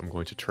hope, I'm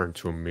going to turn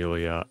to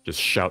Amelia, just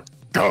shout,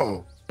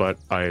 "Go!" But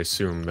I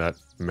assume that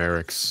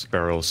Merrick's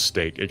feral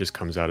state, it just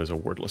comes out as a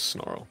wordless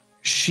snarl.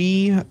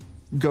 She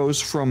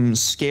goes from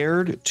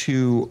scared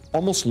to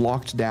almost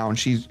locked down.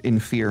 She's in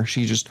fear.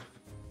 She just,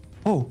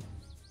 oh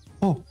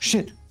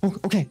shit, oh,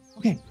 okay.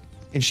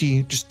 And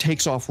she just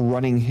takes off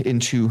running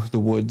into the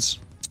woods.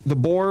 The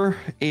boar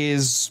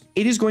is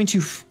going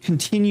to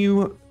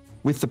continue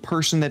with the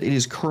person that it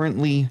is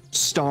currently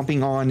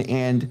stomping on,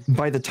 and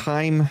by the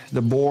time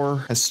the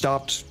boar has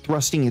stopped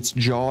thrusting its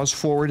jaws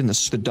forward and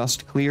the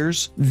dust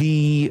clears,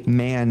 the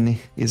man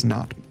is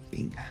not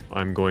moving.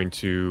 I'm going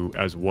to,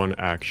 as one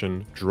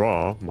action,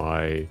 draw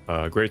my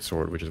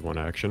greatsword, which is one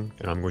action,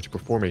 and I'm going to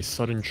perform a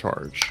sudden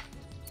charge.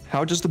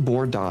 How does the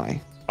boar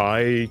die?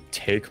 I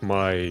take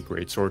my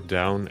greatsword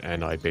down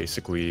and I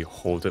basically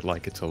hold it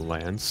like it's a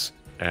lance,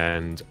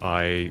 and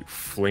I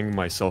fling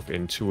myself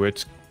into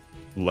it,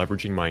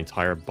 leveraging my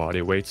entire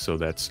body weight, so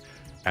that's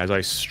as I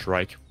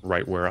strike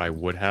right where I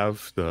would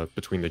have,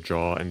 between the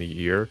jaw and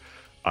the ear,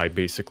 I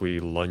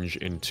basically lunge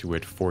into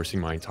it, forcing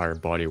my entire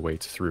body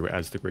weight through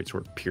as the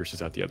greatsword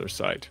pierces at the other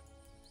side,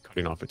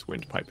 cutting off its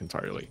windpipe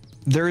entirely.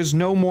 There is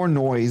no more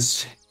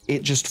noise.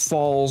 It just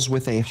falls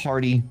with a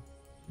hearty.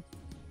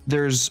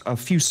 There's a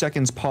few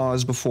seconds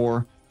pause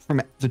before,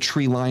 from the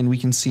tree line, we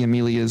can see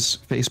Amelia's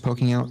face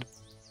poking out.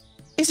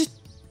 Is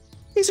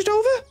it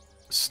over?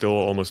 Still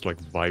almost like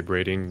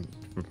vibrating,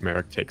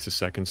 Merrick takes a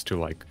second to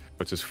like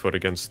puts his foot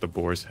against the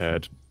boar's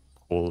head,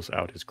 pulls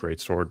out his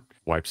greatsword,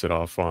 wipes it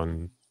off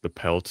on the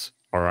pelt.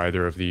 Are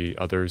either of the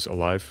others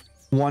alive?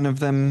 One of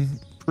them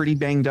pretty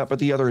banged up, but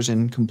the other is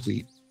in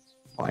complete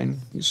fine.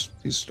 He's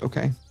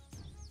okay.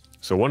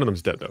 So one of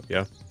them's dead though,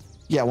 yeah?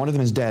 Yeah, one of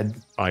them is dead.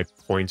 I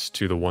point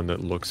to the one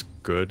that looks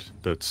good,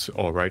 that's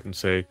all right, and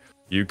say,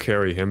 "You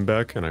carry him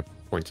back," and I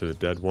point to the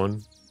dead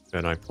one,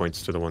 and I point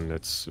to the one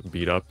that's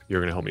beat up. "You're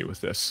gonna help me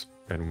with this."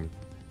 And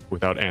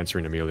without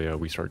answering Amelia,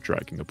 we start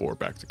dragging the boar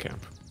back to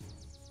camp.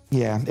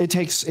 Yeah, it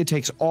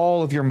takes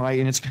all of your might,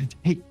 and it's going to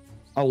take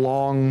a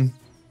long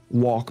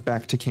walk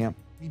back to camp.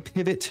 We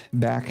pivot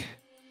back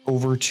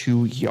over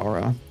to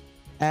Yara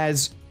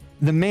as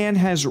the man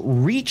has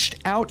reached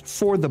out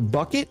for the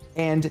bucket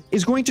and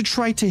is going to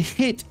try to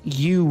hit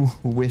you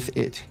with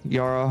it,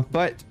 Yara.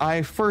 But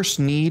I first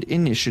need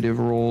initiative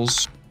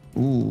rolls. Ooh,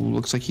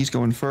 looks like he's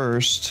going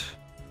first.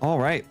 All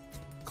right.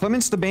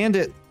 Clements the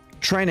Bandit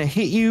trying to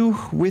hit you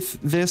with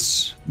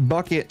this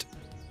bucket.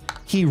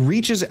 He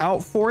reaches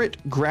out for it,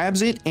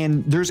 grabs it,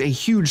 and there's a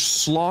huge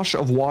slosh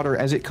of water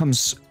as it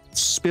comes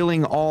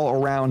spilling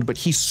all around, but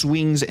he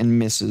swings and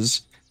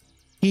misses.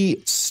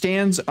 He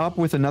stands up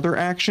with another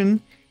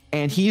action,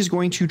 and he's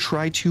going to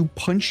try to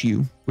punch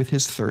you with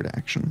his third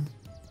action.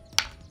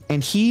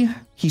 And he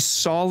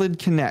solid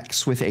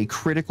connects with a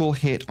critical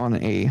hit on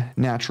a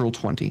natural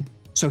 20.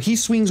 So he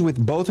swings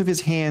with both of his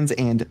hands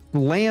and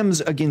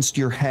slams against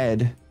your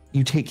head.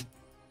 You take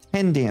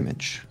 10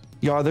 damage.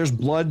 Yeah, there's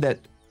blood that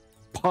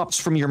pops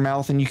from your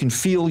mouth, and you can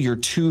feel your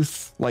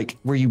tooth, like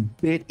where you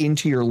bit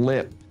into your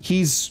lip.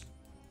 He's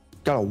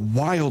got a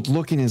wild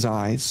look in his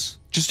eyes.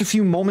 Just a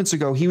few moments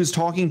ago, he was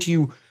talking to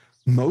you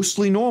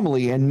mostly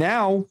normally, and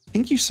now I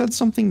think you said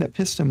something that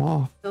pissed him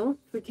off. Well,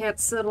 if we can't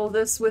settle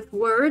this with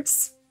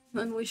words,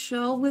 then we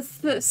shall with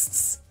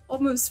fists.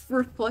 Almost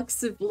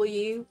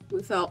reflexively,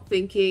 without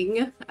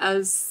thinking,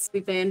 as the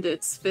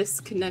bandit's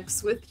fist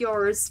connects with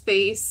Yara's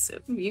face,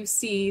 you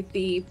see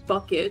the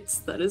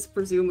bucket that has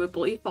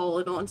presumably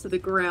fallen onto the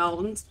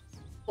ground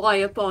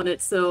fly up on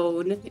its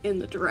own in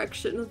the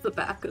direction of the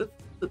back of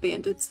the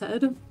bandit's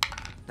head.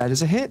 That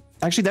is a hit.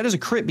 Actually, that is a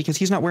crit because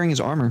he's not wearing his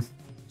armor.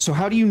 So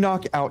how do you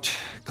knock out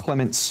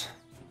Clements?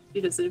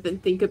 She doesn't even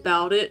think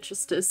about it.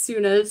 Just as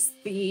soon as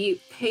the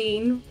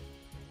pain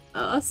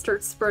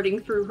starts spreading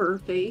through her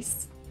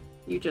face,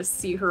 you just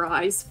see her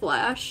eyes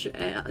flash,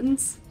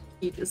 and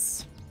you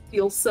just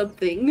feel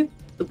something,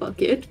 the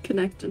bucket,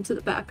 connect into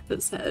the back of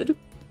his head,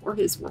 or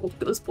his world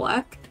goes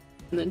black.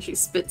 And then she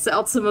spits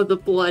out some of the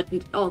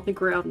blood on the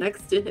ground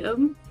next to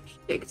him. She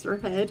shakes her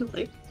head,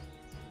 like,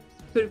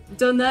 could have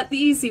done that the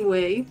easy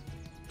way.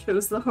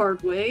 Chose the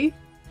hard way.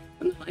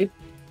 And then I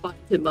bind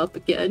him up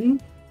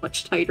again,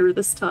 much tighter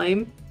this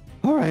time.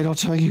 All right, I'll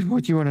tell you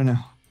what you want to know.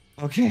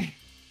 Okay.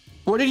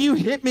 What did you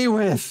hit me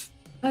with?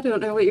 I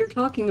don't know what you're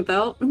talking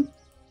about.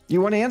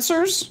 You want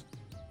answers?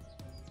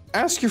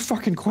 Ask your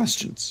fucking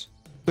questions.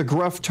 The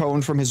gruff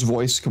tone from his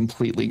voice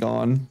completely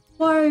gone.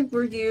 Why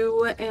were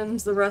you and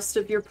the rest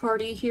of your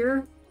party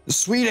here? The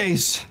Sweet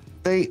Ace,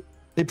 they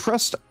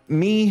pressed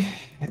me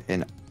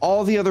and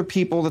all the other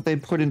people that they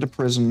put into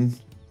prison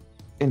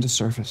into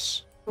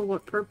service. For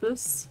what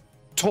purpose?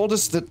 Told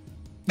us that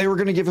they were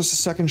going to give us a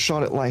second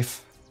shot at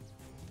life.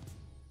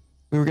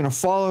 We were going to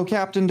follow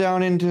Captain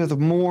down into the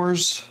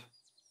moors,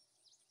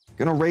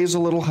 going to raise a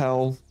little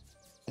hell,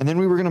 and then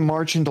we were going to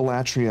march into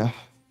Latria,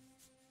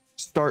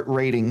 start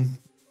raiding,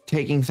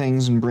 taking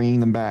things and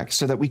bringing them back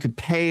so that we could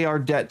pay our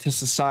debt to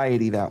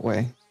society that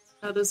way.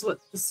 That is what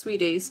the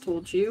Sweet A's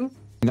told you.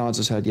 He nods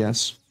his head,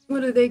 yes. What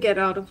do they get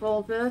out of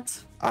all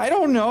that? I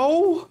don't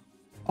know.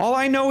 All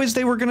I know is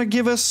they were going to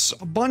give us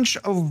a bunch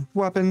of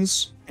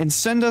weapons and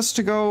send us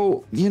to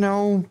go,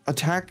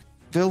 attack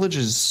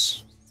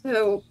villages.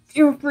 So,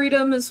 your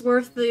freedom is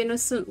worth the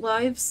innocent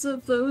lives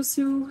of those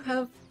who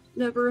have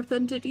never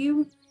offended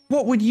you?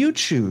 What would you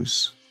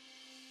choose?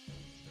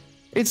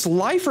 It's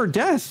life or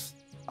death.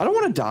 I don't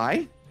want to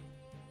die.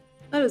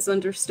 That is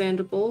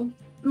understandable.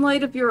 In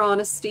light of your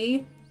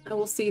honesty, I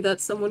will see that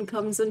someone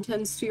comes and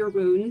tends to your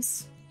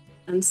wounds,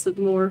 and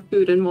some more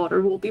food and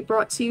water will be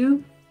brought to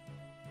you.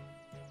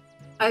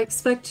 I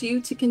expect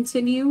you to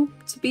continue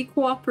to be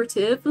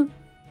cooperative.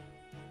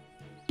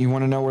 You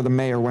want to know where the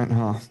mayor went,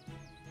 huh?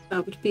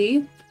 That would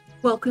be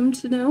welcome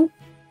to know.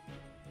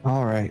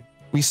 All right.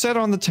 We set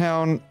on the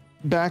town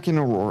back in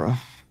Aurora,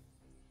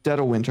 dead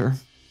of winter.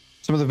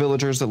 Some of the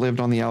villagers that lived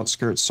on the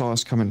outskirts saw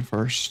us coming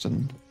first,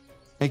 and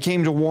they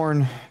came to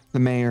warn the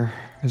mayor,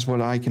 is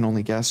what I can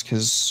only guess,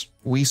 because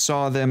we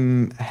saw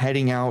them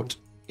heading out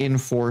in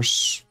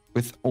force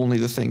with only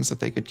the things that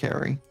they could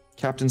carry.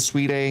 Captain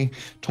Sweet A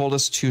told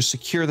us to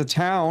secure the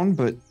town,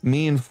 but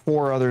me and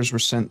 4 others were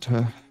sent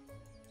to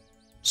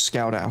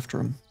scout after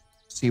them,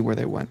 see where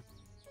they went.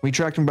 We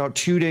tracked them about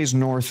 2 days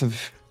north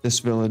of this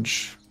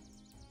village.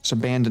 It's an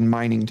abandoned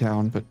mining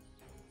town, but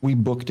we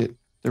booked it.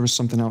 There was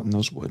something out in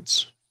those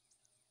woods.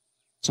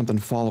 Something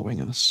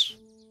following us.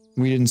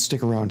 We didn't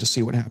stick around to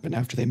see what happened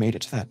after they made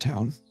it to that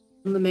town.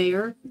 And the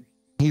mayor?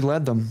 He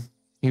led them.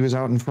 He was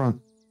out in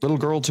front. Little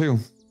girl, too.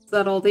 Is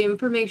that all the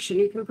information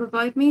you can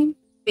provide me?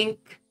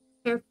 Think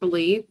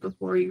carefully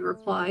before you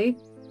reply.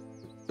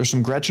 There's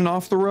some Gretchen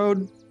off the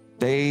road.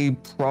 They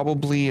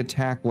probably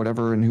attack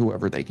whatever and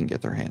whoever they can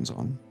get their hands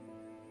on.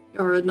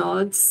 Yara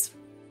nods.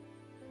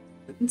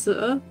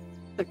 And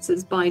checks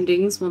his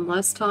bindings one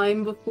last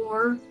time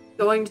before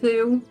going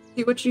to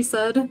see what she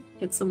said.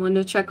 Get someone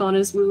to check on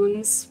his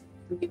wounds.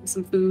 Give him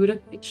some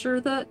food. Make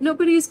sure that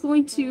nobody's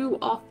going to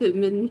off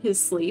him in his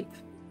sleep.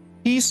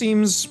 He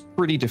seems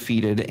pretty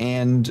defeated,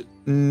 and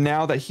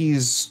now that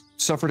he's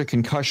suffered a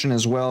concussion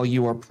as well,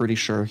 you are pretty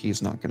sure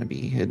he's not going to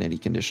be in any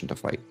condition to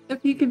fight.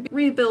 If he can be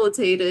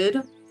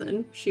rehabilitated,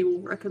 then she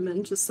will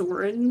recommend to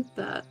Soren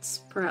that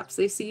perhaps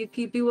they see if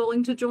he'd be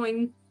willing to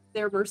join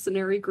their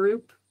mercenary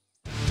group.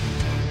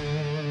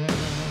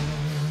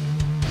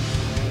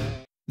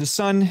 The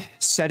sun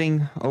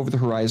setting over the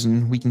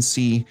horizon, we can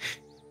see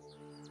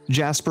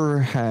Jasper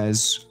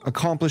has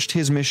accomplished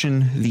his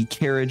mission, the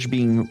carriage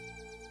being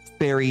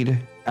ferried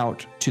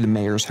out to the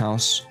mayor's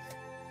house.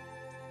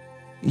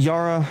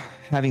 Yara,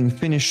 having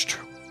finished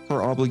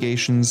her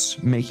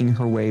obligations, making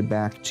her way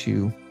back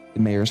to the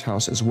mayor's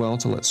house as well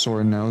to let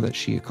Soren know that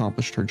she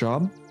accomplished her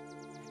job.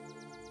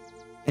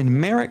 And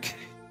Merrick,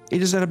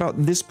 it is at about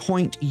this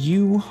point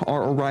you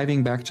are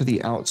arriving back to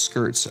the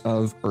outskirts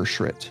of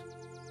Urshrit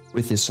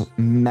with this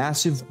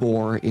massive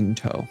boar in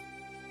tow.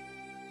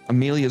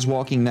 Amelia's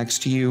walking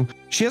next to you.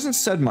 She hasn't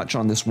said much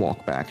on this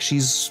walk back.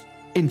 She's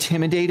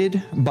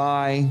intimidated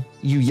by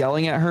you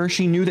yelling at her.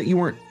 She knew that you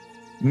weren't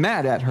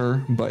mad at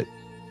her, but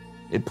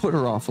it put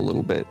her off a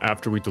little bit.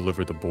 After we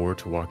deliver the boar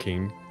to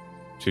Joaquin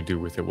to do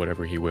with it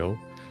whatever he will,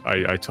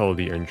 I tell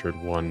the injured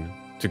one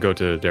to go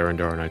to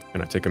Darandar,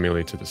 and I take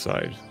Amelia to the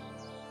side.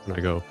 And I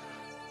go,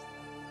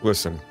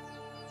 listen,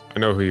 I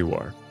know who you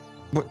are.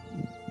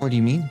 What do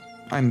you mean?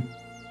 I'm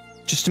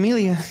just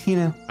Amelia,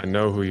 I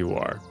know who you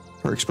are.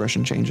 Her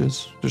expression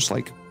changes, just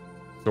like...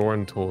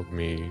 Soren told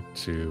me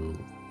to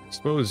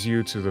expose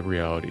you to the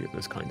reality of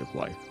this kind of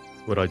life.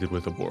 What I did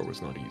with the boar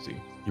was not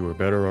easy. You were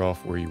better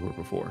off where you were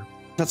before.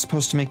 That's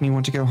supposed to make me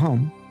want to go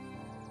home.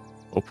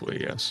 Hopefully,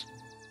 yes.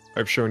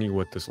 I've shown you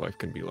what this life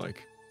can be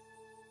like.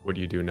 What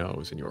you do now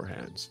is in your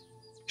hands.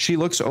 She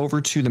looks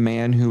over to the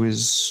man who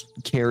is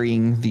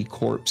carrying the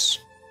corpse,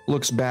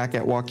 looks back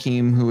at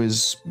Joachim, who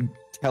is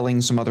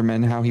telling some other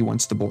men how he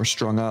wants the boar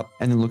strung up,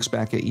 and then looks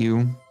back at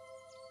you.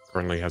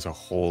 Currently has a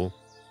hole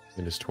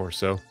in his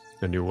torso,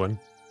 a new one.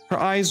 Her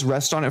eyes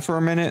rest on it for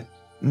a minute,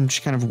 and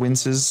she kind of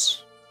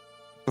winces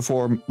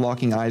before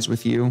locking eyes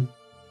with you.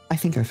 I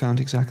think I found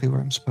exactly where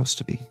I'm supposed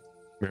to be.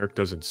 Merrick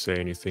doesn't say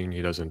anything.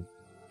 He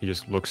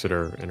just looks at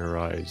her in her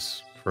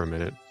eyes for a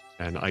minute.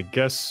 And I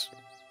guess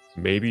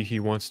maybe he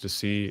wants to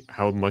see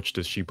how much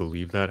does she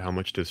believe that? How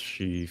much does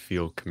she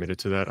feel committed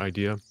to that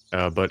idea?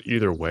 But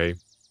either way,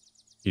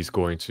 he's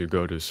going to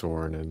go to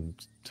Soren and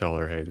tell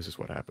her, hey, this is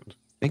what happened.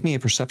 Make me a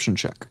perception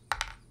check.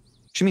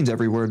 She means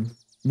every word.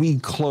 We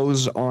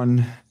close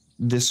on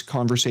this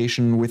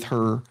conversation with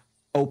her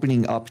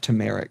opening up to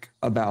Merrick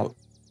about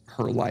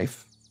her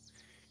life.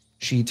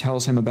 She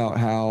tells him about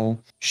how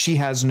she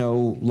has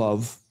no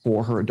love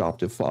for her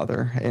adoptive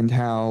father and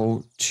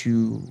how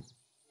to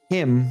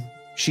him,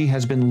 she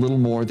has been little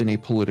more than a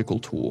political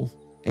tool,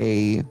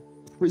 a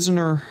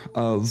prisoner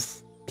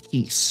of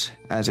peace,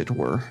 as it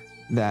were,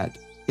 that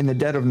in the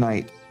dead of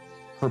night,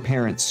 her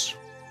parents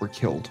were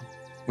killed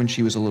when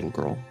she was a little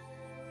girl.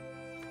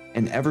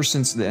 And ever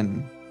since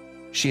then,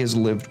 she has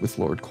lived with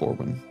Lord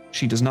Corwin.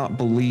 she does not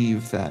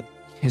believe that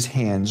his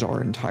hands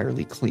are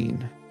entirely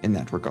clean in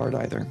that regard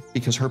either,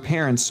 because her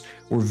parents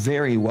were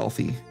very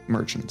wealthy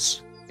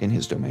merchants in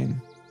his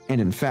domain. And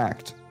in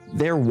fact,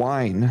 their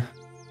wine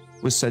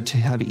was said to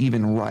have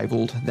even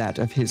rivaled that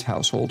of his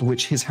household,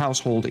 which his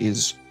household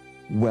is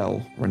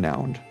well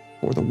renowned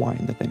for the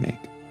wine that they make.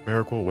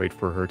 Merrick will wait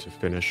for her to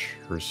finish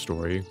her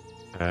story,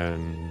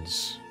 and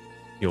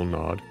he'll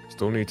nod.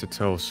 Still need to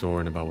tell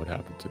Soren about what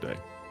happened today.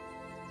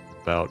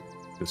 About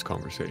this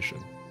conversation.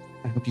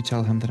 I hope you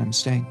tell him that I'm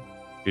staying.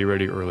 Be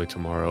ready early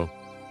tomorrow.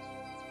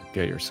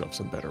 Get yourself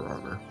some better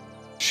armor.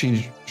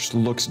 She just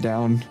looks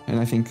down, and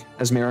I think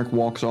as Merrick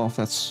walks off,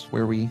 that's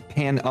where we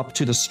pan up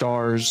to the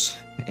stars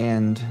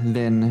and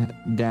then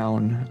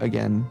down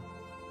again,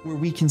 where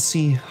we can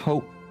see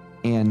Hope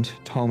and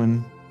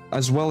Tallman,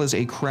 as well as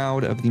a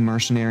crowd of the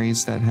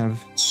mercenaries that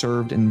have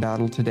served in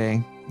battle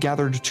today,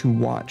 gathered to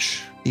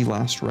watch the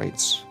last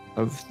rites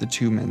of the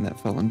 2 men that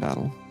fell in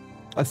battle.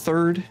 A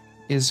third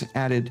is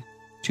added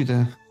to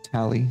the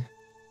tally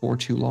for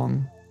too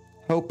long.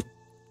 Hope,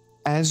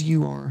 as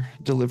you are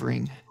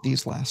delivering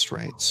these last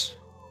rites,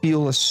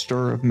 feel a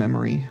stir of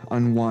memory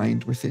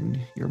unwind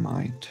within your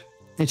mind.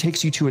 It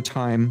takes you to a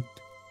time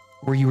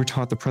where you were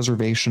taught the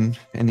preservation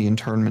and the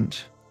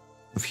internment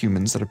of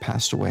humans that have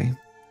passed away.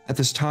 At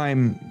this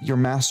time, your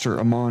master,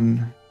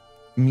 Amon,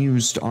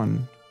 mused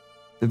on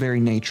the very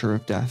nature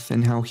of death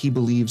and how he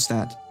believes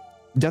that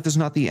death is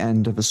not the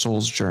end of a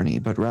soul's journey,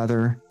 but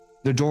rather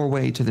the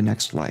doorway to the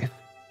next life,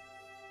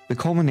 the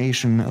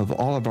culmination of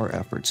all of our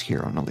efforts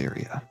here on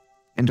Illyria,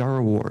 and our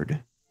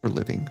reward for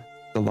living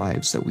the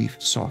lives that we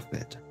saw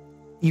fit.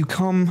 You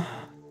come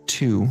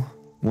to,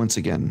 once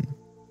again,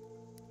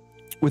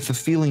 with the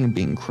feeling of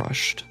being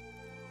crushed,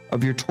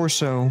 of your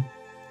torso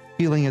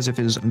feeling as if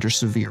it is under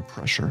severe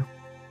pressure,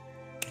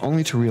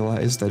 only to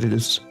realize that it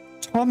is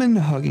Tommen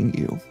hugging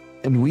you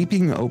and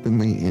weeping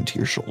openly into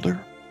your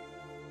shoulder.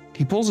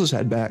 He pulls his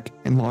head back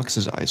and locks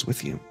his eyes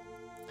with you,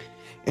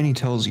 and he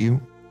tells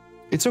you,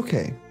 "It's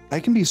okay, I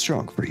can be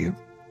strong for you."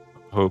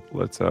 Hope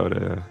lets out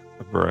a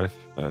breath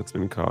that's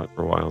been caught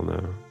for a while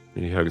now,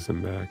 and he hugs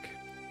him back.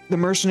 The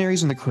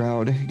mercenaries in the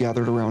crowd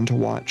gathered around to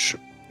watch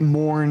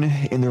mourn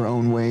in their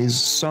own ways,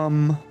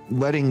 some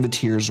letting the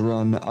tears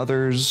run,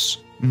 others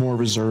more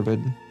reserved.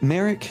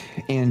 Merrick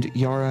and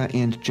Yara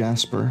and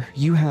Jasper,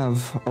 you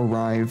have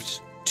arrived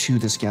to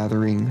this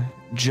gathering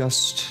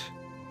just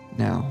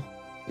now.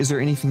 Is there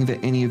anything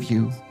that any of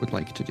you would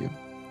like to do?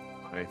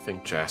 I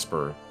think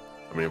Jasper,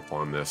 coming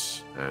upon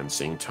this and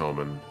seeing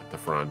Tommen at the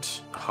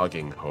front,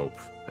 hugging Hope,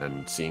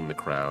 and seeing the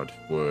crowd,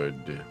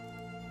 would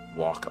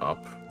walk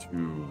up to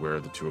where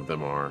the 2 of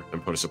them are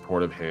and put a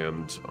supportive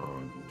hand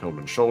on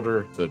Tommen's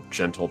shoulder, the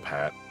gentle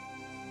pat.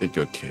 Did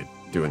good, kid.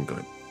 Doing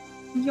good.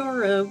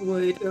 Yara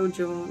would go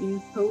join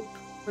Hope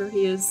where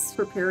he is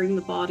preparing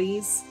the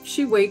bodies.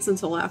 She waits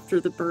until after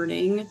the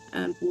burning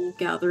and will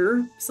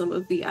gather some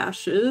of the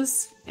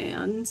ashes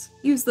and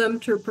use them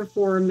to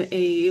perform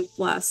a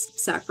last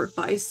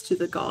sacrifice to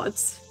the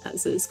gods,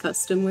 as is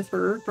custom with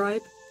her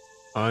tribe.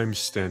 I'm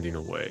standing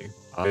away.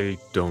 I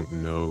don't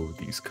know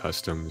these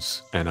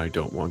customs, and I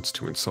don't want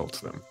to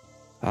insult them.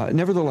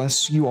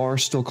 Nevertheless, you are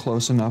still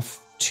close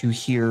enough to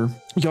hear.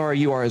 Yara,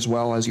 you are as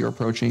well as you're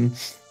approaching.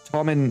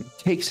 Tommen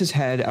takes his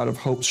head out of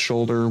Hope's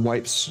shoulder,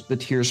 wipes the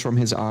tears from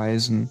his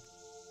eyes, and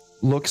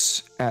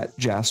looks at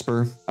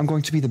Jasper. "I'm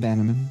going to be the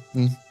bannerman."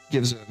 He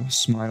gives a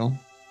smile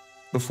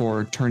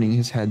before turning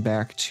his head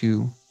back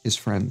to his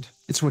friend.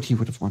 It's what he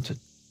would have wanted.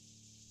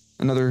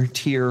 Another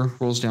tear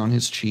rolls down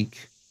his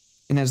cheek,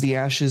 and as the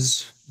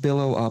ashes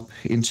billow up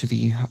into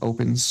the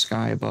open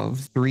sky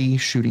above, 3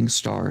 shooting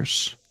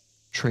stars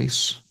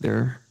trace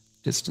their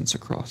distance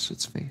across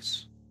its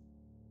face.